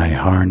 I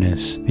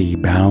harness the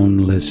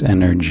boundless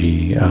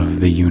energy of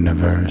the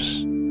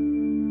universe,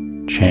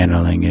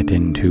 channeling it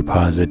into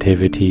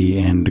positivity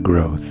and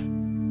growth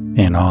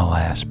in all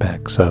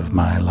aspects of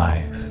my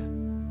life.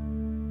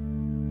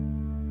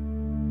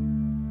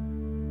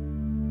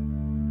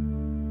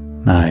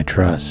 I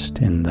trust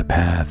in the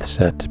path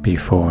set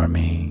before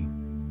me,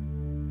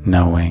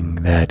 knowing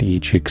that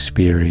each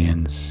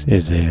experience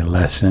is a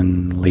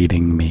lesson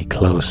leading me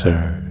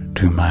closer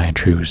to my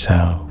true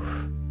self.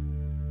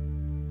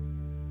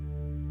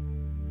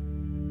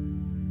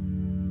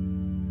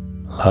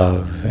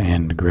 Love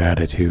and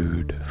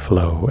gratitude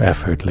flow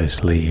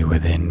effortlessly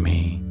within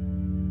me,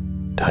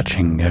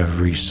 touching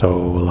every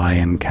soul I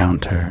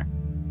encounter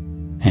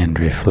and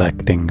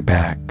reflecting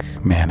back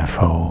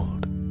manifold.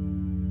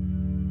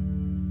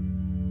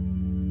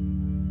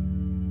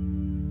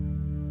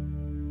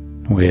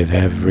 With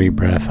every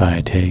breath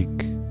I take,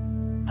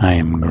 I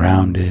am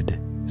grounded,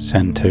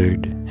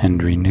 centered,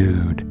 and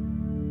renewed,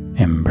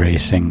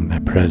 embracing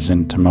the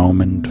present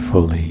moment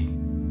fully.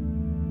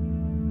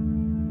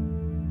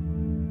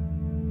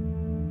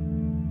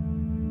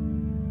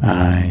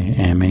 I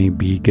am a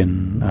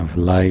beacon of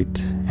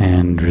light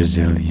and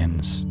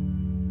resilience,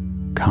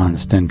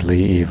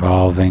 constantly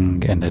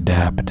evolving and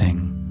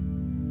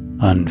adapting,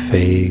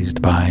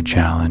 unfazed by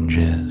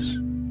challenges.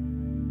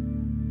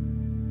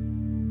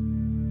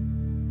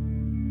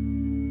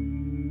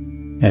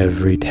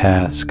 Every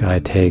task I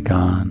take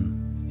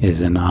on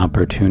is an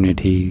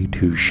opportunity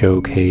to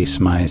showcase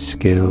my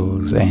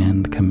skills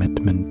and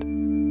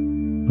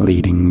commitment,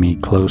 leading me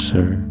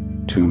closer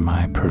to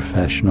my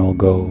professional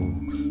goals.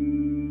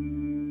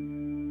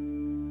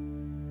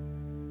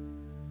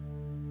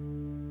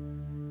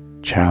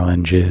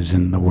 Challenges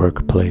in the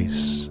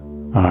workplace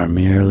are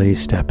merely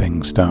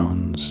stepping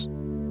stones.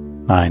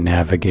 I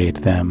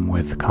navigate them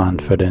with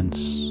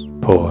confidence,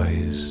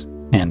 poise,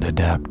 and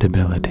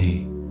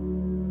adaptability.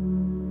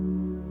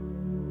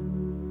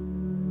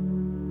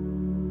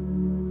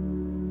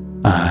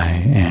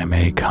 I am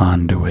a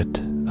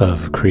conduit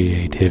of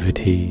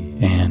creativity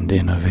and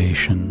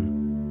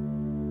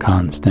innovation,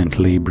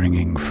 constantly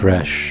bringing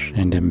fresh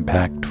and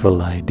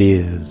impactful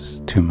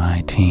ideas to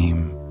my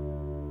team.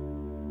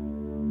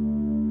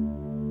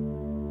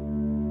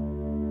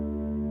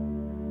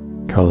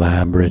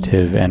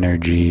 Collaborative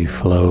energy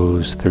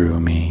flows through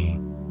me,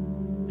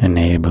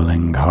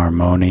 enabling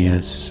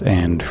harmonious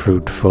and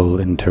fruitful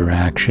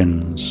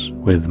interactions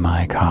with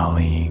my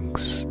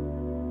colleagues.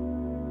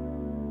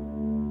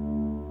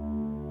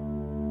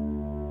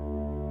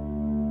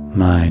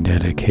 My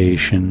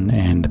dedication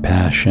and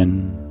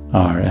passion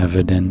are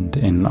evident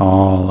in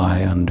all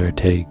I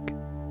undertake,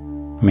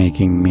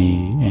 making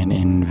me an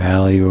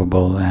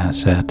invaluable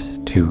asset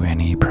to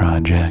any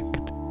project.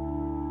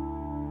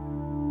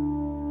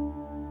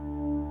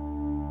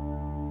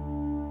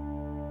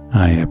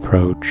 I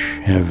approach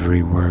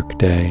every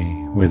workday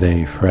with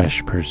a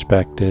fresh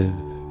perspective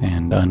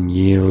and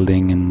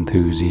unyielding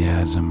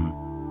enthusiasm,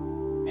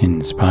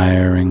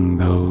 inspiring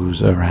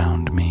those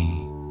around me.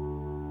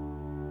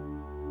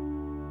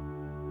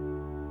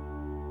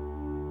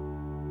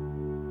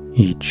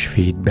 Each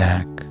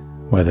feedback,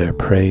 whether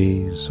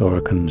praise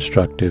or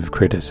constructive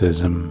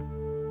criticism,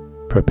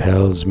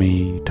 propels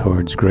me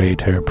towards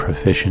greater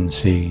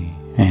proficiency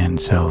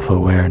and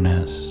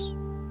self-awareness.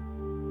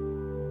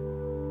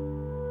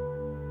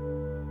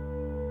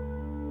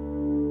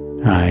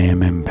 I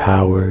am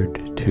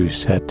empowered to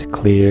set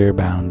clear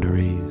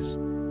boundaries,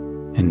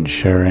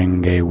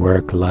 ensuring a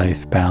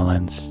work-life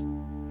balance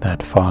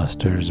that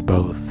fosters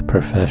both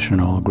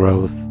professional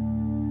growth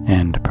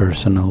and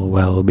personal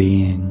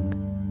well-being.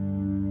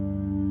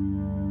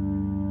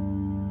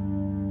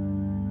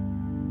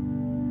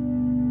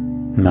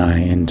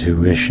 My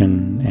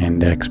intuition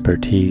and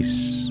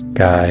expertise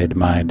guide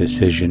my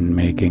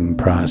decision-making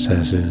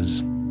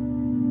processes,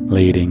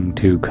 leading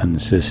to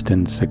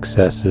consistent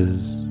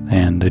successes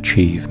and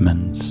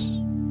achievements.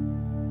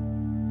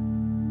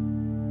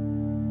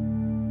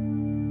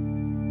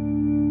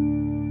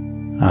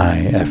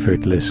 I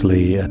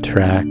effortlessly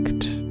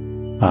attract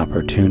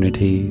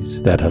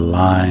opportunities that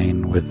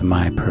align with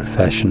my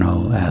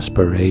professional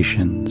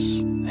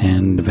aspirations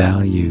and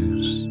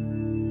values.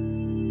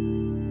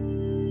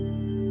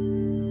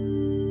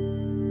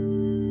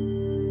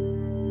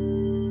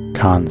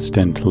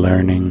 Constant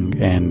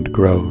learning and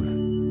growth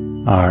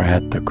are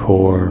at the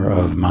core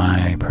of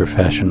my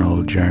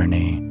professional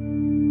journey.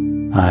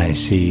 I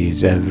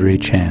seize every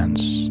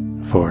chance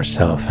for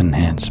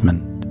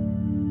self-enhancement.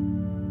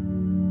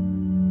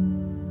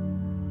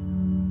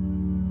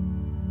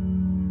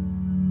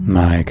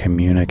 My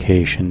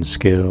communication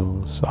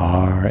skills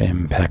are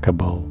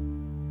impeccable,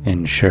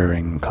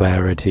 ensuring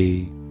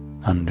clarity,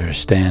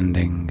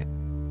 understanding,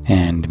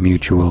 and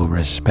mutual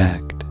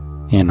respect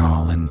in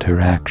all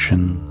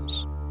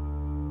interactions.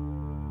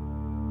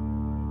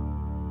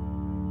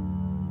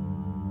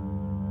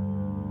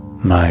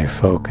 My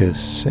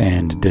focus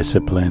and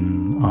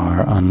discipline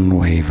are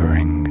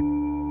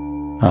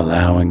unwavering,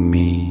 allowing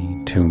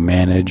me to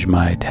manage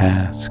my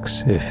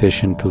tasks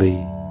efficiently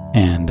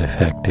and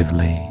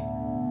effectively.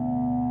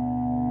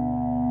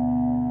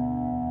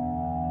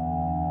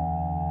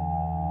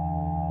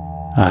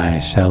 I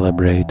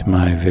celebrate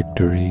my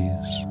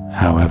victories,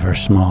 however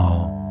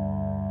small,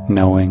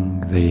 knowing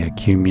they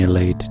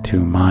accumulate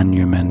to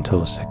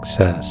monumental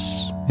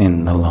success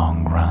in the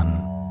long run.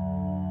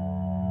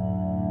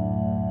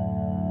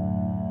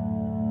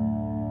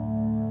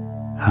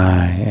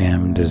 I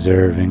am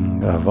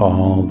deserving of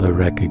all the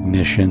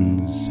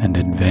recognitions and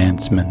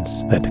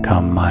advancements that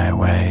come my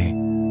way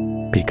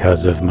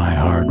because of my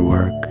hard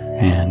work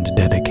and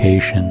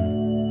dedication.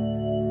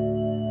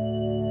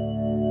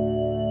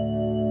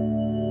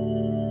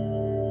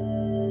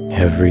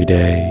 Every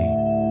day,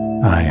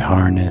 I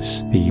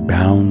harness the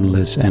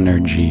boundless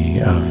energy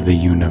of the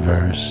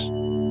universe,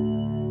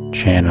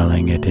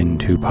 channeling it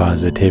into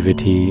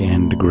positivity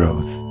and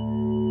growth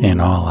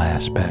in all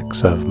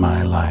aspects of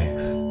my life.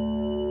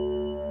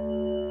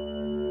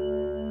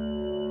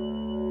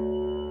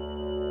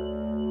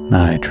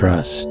 I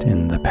trust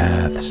in the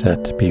path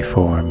set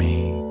before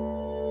me,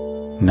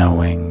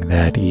 knowing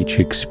that each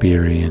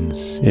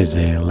experience is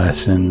a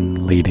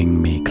lesson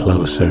leading me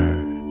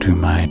closer to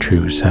my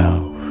true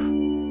self.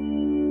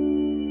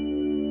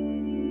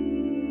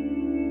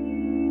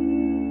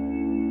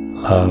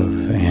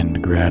 Love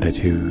and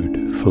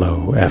gratitude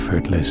flow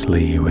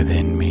effortlessly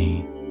within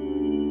me,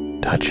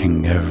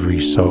 touching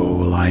every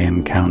soul I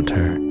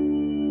encounter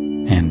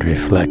and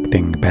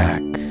reflecting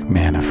back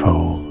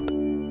manifold.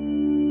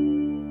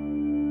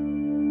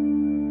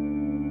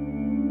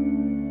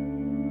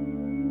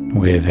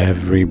 With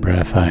every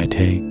breath I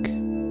take,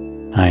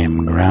 I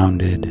am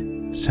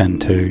grounded,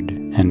 centered,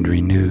 and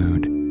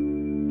renewed,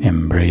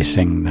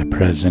 embracing the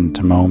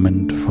present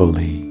moment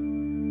fully.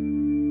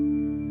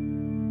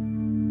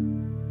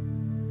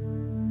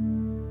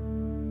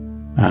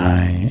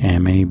 I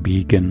am a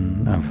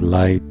beacon of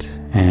light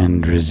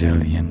and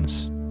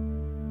resilience,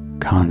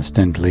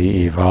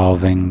 constantly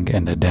evolving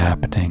and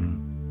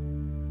adapting,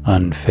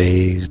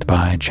 unfazed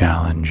by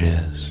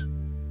challenges.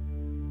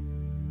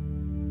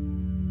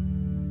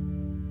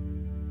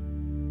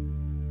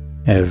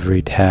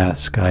 Every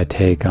task I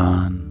take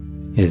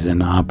on is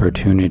an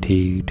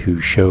opportunity to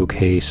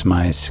showcase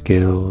my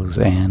skills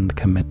and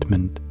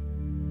commitment,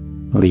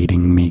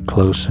 leading me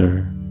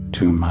closer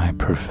to my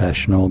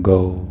professional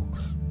goals.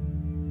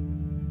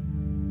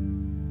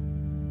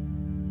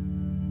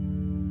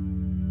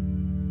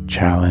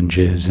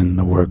 Challenges in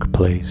the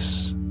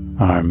workplace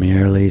are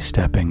merely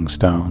stepping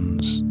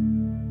stones.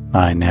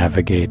 I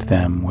navigate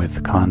them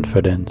with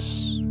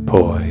confidence,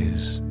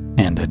 poise,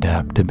 and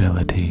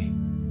adaptability.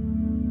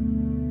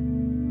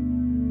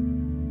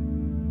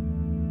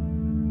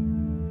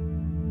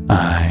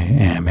 I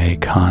am a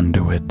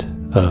conduit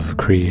of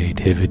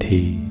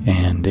creativity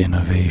and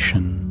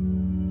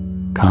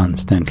innovation,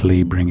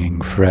 constantly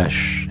bringing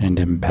fresh and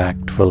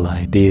impactful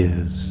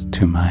ideas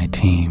to my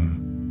team.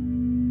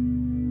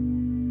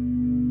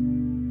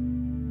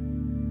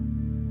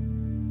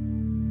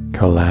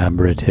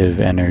 Collaborative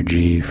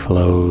energy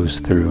flows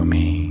through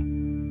me,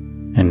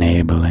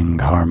 enabling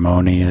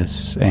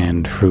harmonious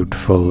and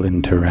fruitful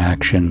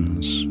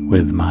interactions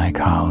with my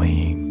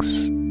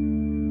colleagues.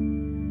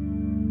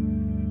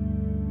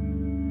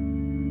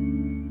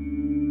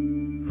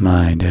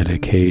 My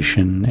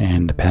dedication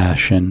and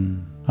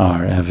passion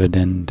are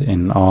evident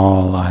in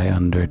all I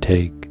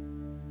undertake,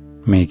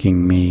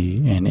 making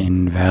me an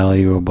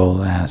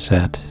invaluable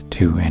asset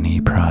to any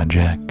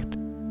project.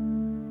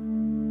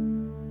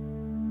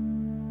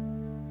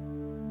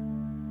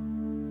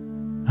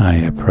 I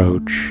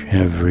approach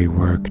every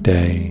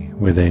workday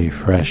with a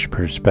fresh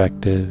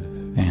perspective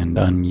and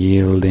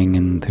unyielding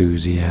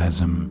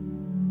enthusiasm,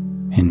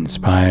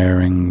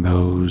 inspiring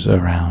those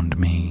around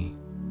me.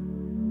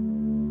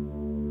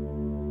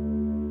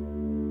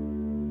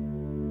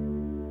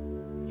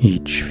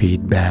 Each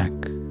feedback,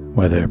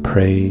 whether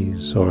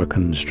praise or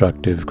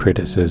constructive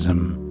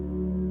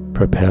criticism,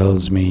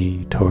 propels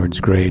me towards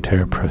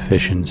greater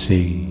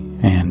proficiency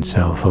and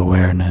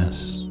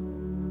self-awareness.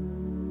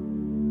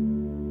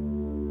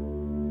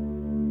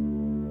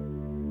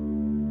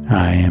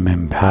 I am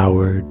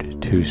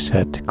empowered to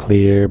set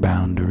clear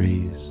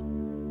boundaries,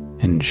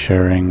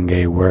 ensuring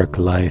a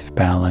work-life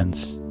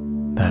balance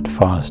that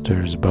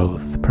fosters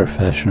both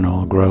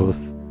professional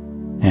growth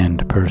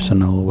and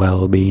personal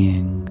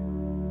well-being.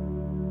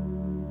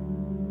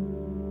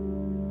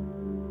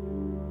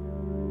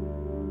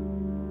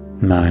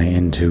 My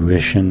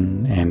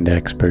intuition and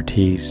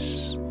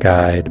expertise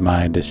guide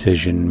my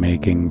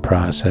decision-making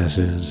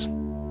processes,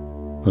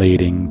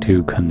 leading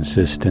to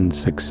consistent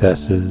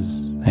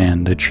successes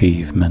and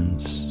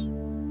achievements.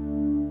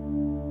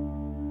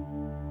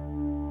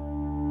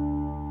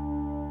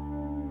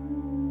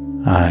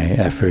 I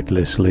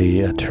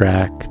effortlessly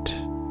attract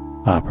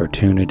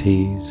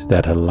opportunities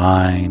that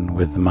align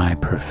with my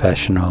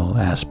professional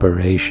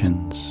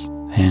aspirations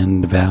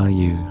and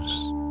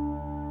values.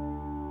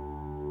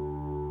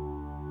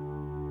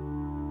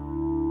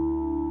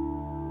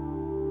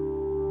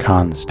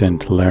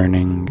 Constant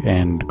learning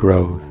and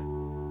growth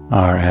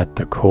are at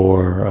the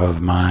core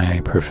of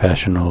my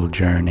professional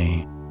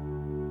journey.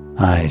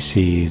 I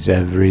seize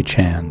every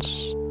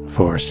chance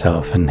for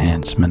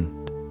self-enhancement.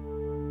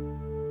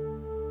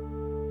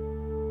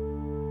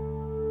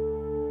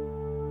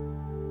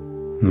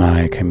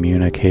 My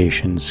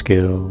communication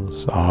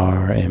skills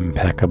are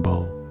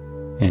impeccable,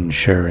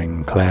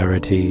 ensuring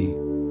clarity,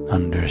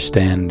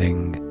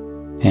 understanding,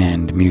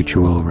 and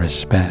mutual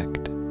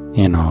respect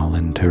in all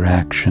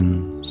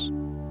interactions.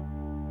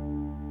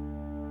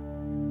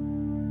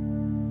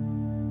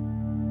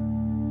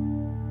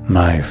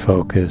 My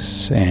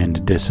focus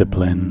and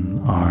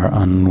discipline are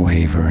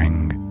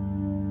unwavering,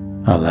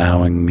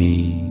 allowing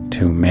me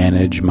to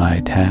manage my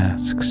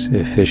tasks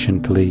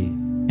efficiently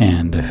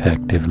and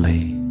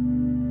effectively.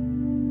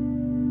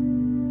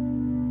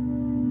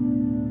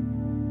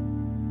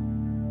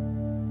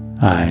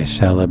 I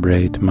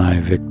celebrate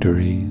my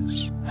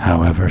victories,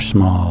 however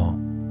small,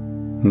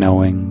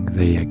 knowing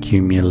they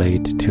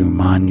accumulate to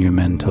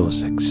monumental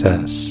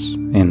success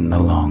in the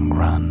long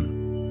run.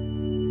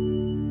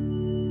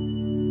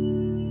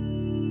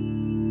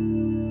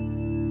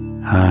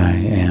 I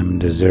am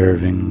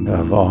deserving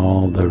of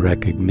all the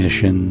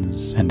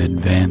recognitions and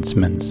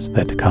advancements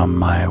that come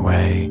my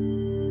way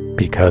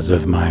because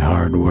of my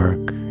hard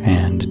work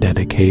and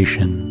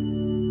dedication.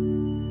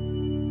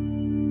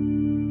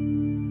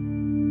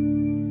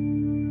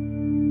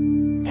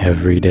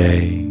 Every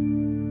day,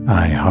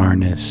 I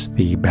harness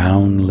the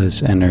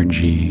boundless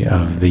energy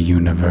of the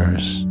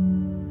universe,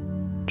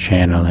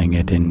 channeling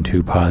it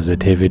into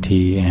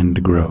positivity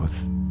and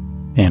growth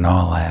in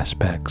all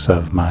aspects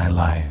of my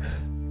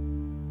life.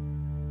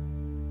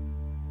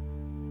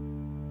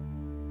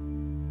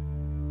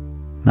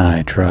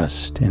 I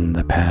trust in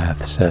the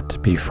path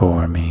set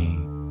before me,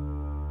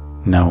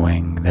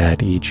 knowing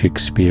that each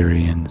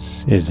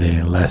experience is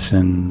a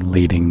lesson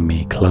leading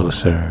me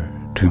closer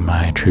to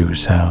my true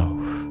self.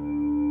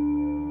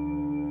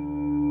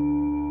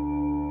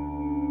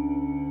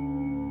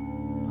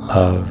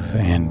 Love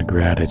and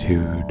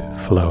gratitude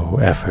flow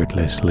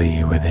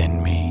effortlessly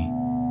within me,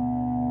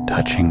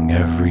 touching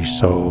every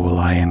soul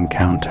I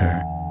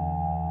encounter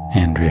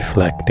and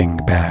reflecting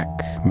back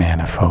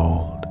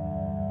manifold.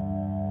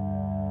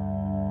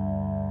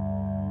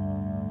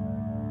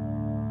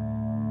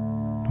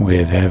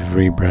 With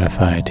every breath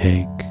I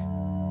take,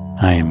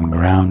 I am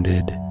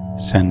grounded,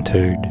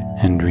 centered,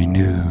 and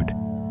renewed,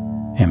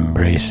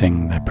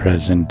 embracing the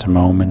present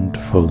moment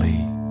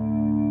fully.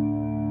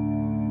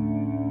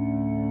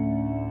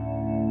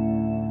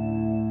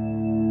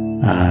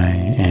 I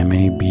am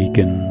a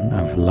beacon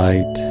of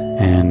light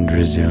and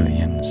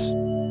resilience,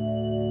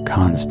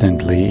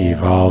 constantly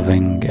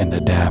evolving and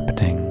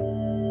adapting,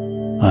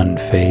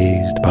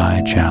 unfazed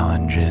by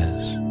challenges.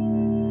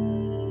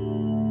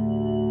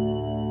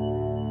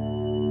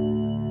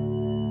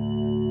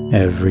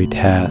 Every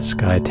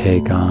task I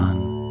take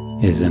on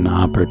is an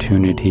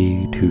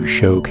opportunity to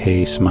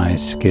showcase my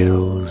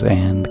skills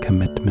and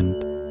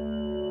commitment,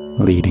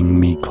 leading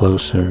me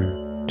closer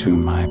to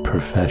my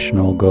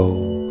professional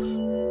goals.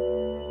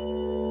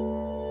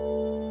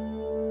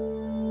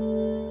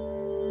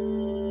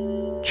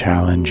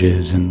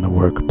 Challenges in the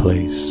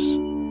workplace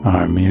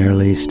are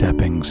merely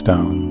stepping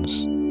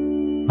stones.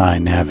 I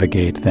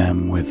navigate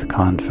them with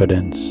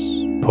confidence,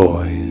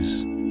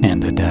 poise,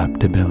 and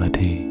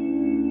adaptability.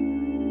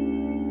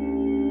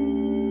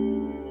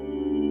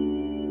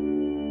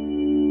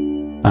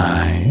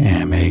 I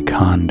am a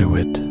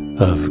conduit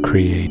of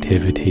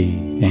creativity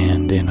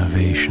and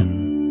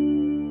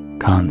innovation,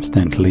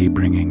 constantly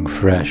bringing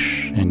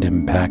fresh and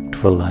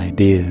impactful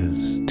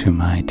ideas to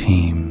my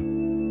team.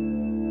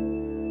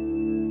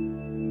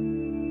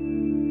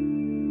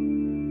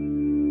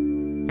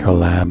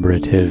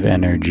 Collaborative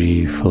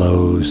energy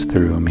flows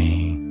through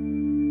me,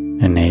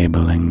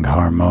 enabling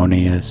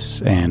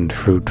harmonious and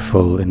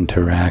fruitful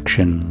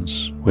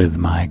interactions with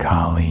my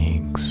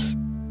colleagues.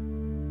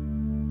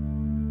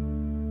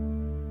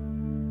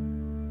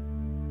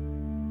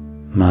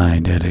 My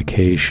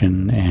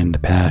dedication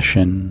and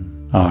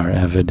passion are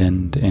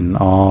evident in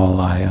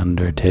all I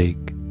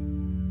undertake,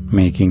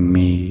 making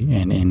me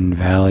an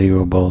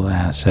invaluable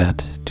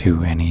asset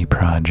to any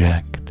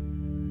project.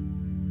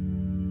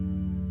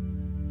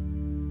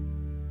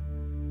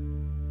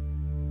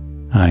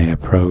 I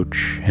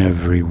approach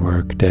every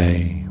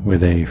workday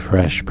with a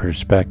fresh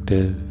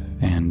perspective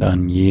and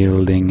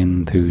unyielding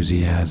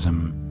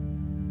enthusiasm,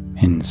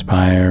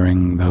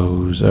 inspiring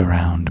those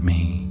around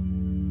me.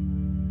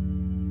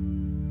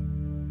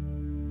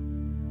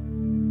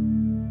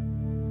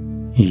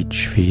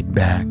 Each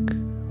feedback,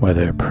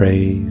 whether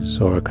praise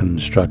or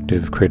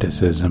constructive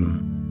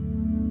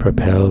criticism,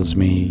 propels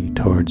me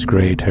towards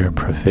greater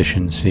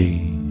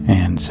proficiency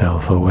and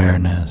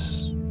self-awareness.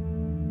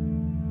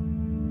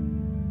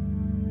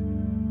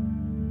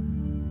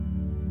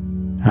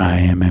 I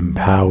am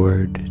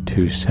empowered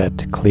to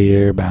set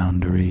clear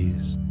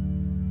boundaries,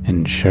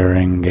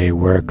 ensuring a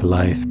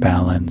work-life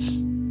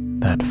balance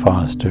that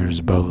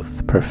fosters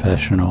both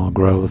professional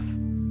growth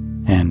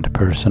and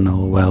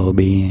personal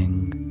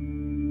well-being.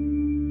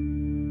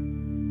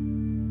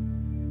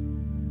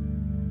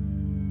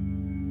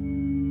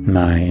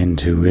 My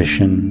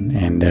intuition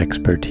and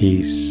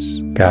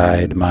expertise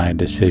guide my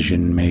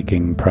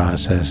decision-making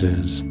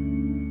processes,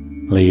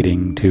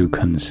 leading to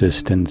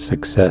consistent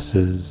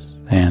successes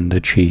and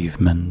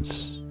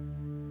achievements.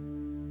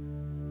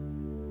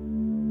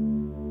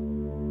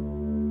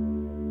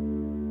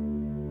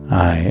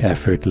 I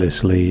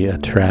effortlessly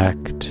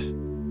attract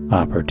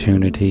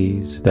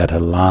opportunities that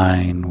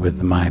align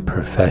with my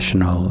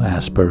professional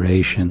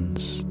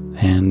aspirations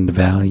and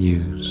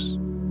values.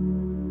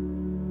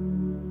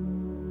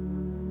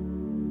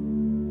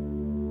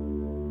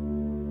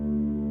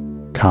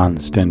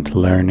 Constant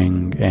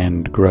learning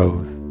and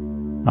growth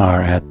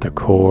are at the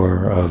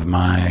core of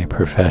my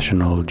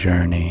professional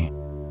journey.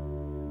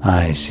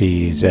 I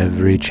seize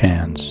every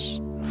chance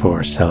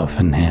for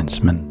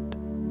self-enhancement.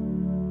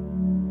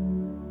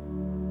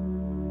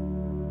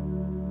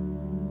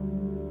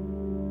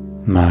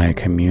 My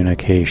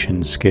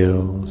communication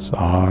skills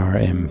are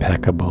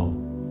impeccable,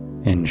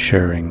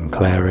 ensuring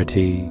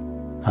clarity,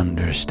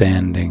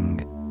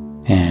 understanding,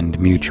 and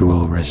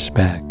mutual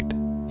respect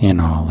in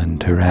all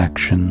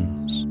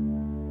interactions.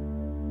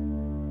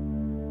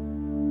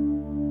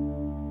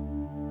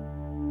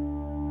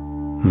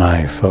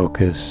 My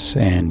focus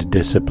and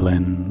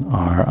discipline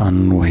are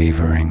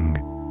unwavering,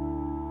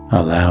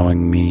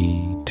 allowing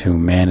me to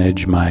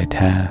manage my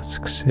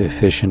tasks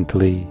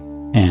efficiently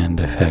and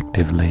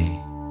effectively.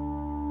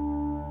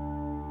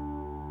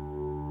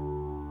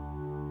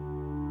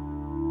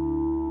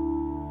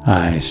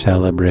 I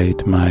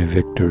celebrate my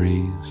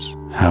victories,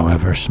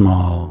 however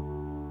small,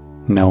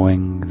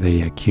 knowing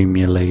they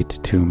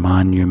accumulate to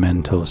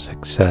monumental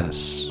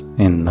success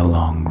in the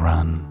long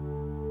run.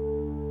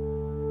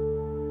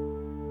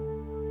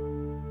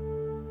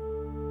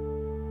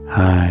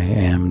 I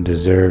am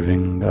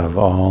deserving of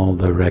all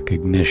the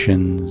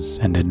recognitions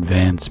and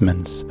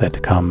advancements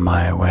that come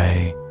my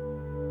way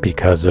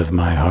because of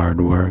my hard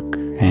work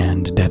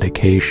and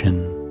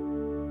dedication.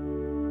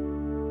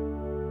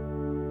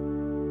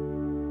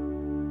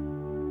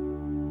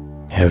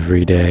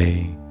 Every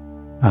day,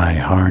 I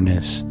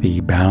harness the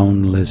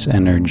boundless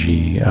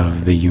energy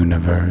of the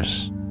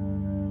universe,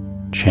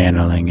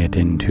 channeling it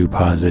into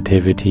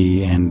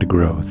positivity and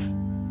growth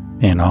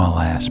in all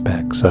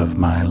aspects of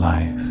my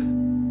life.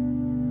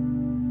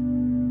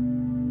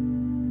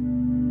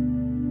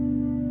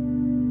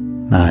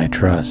 I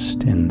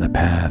trust in the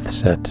path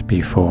set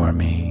before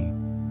me,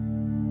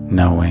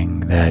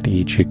 knowing that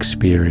each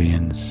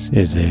experience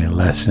is a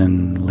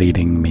lesson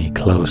leading me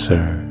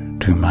closer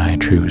to my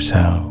true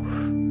self.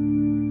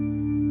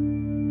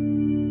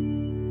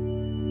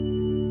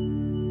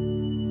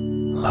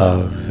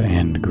 Love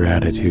and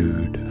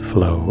gratitude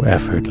flow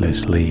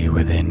effortlessly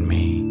within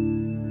me,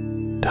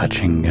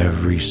 touching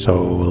every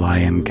soul I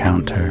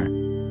encounter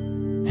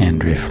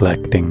and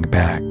reflecting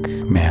back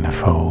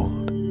manifold.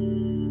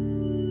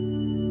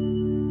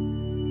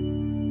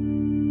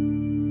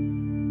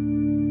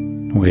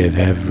 With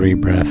every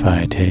breath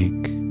I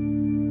take,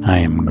 I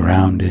am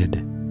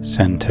grounded,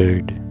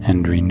 centered,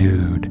 and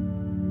renewed,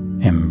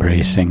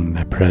 embracing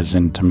the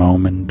present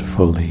moment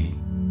fully.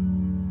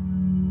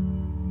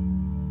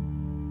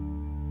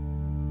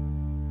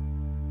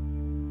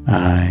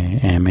 I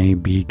am a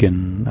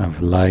beacon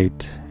of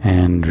light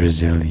and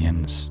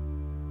resilience,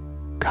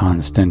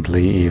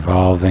 constantly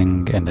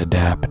evolving and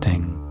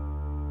adapting,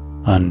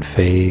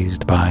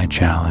 unfazed by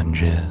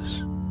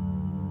challenges.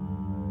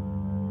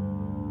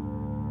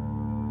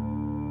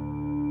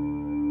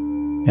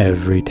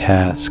 Every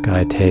task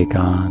I take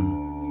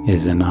on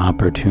is an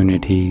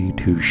opportunity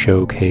to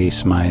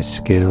showcase my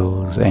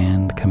skills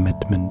and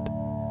commitment,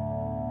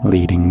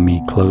 leading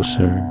me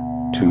closer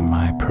to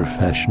my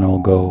professional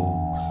goals.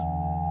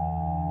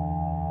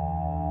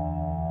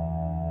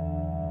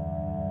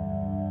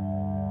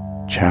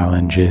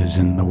 Challenges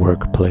in the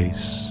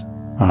workplace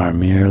are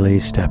merely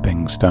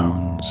stepping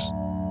stones.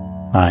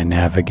 I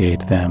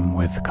navigate them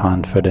with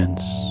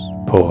confidence,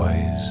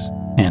 poise,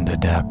 and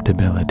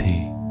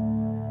adaptability.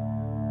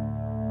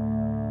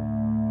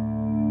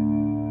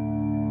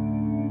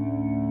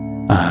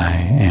 I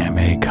am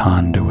a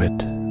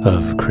conduit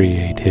of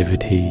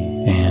creativity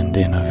and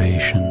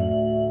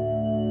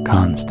innovation,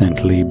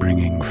 constantly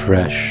bringing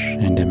fresh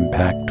and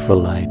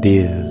impactful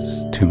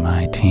ideas to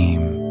my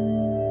team.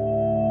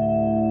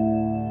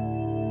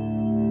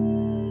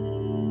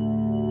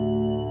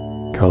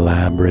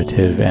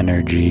 Collaborative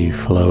energy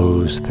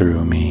flows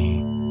through me,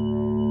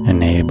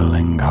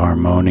 enabling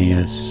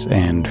harmonious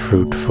and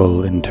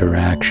fruitful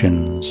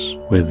interactions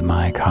with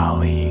my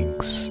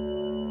colleagues.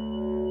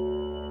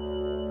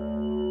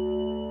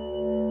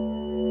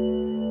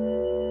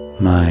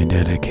 My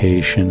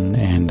dedication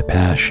and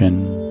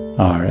passion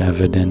are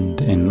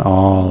evident in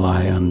all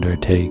I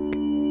undertake,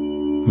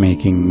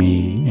 making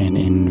me an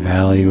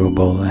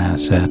invaluable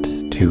asset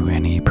to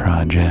any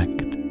project.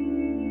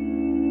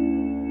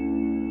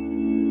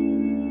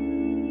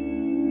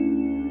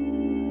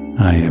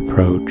 I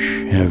approach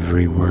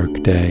every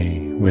workday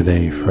with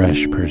a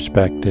fresh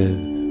perspective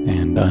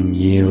and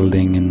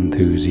unyielding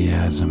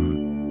enthusiasm,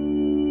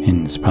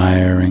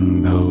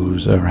 inspiring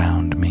those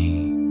around me.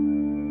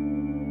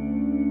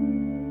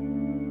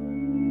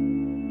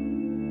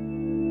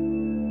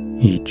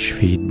 Each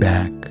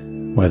feedback,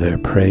 whether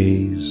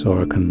praise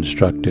or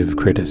constructive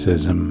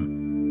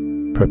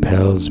criticism,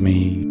 propels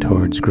me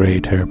towards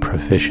greater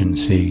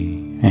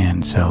proficiency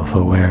and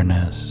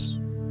self-awareness.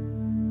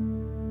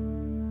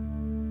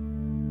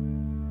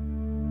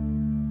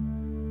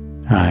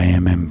 I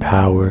am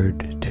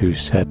empowered to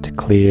set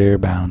clear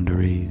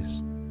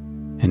boundaries,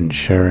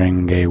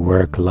 ensuring a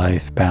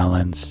work-life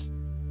balance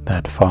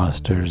that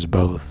fosters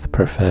both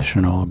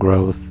professional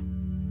growth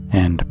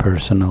and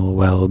personal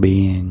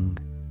well-being.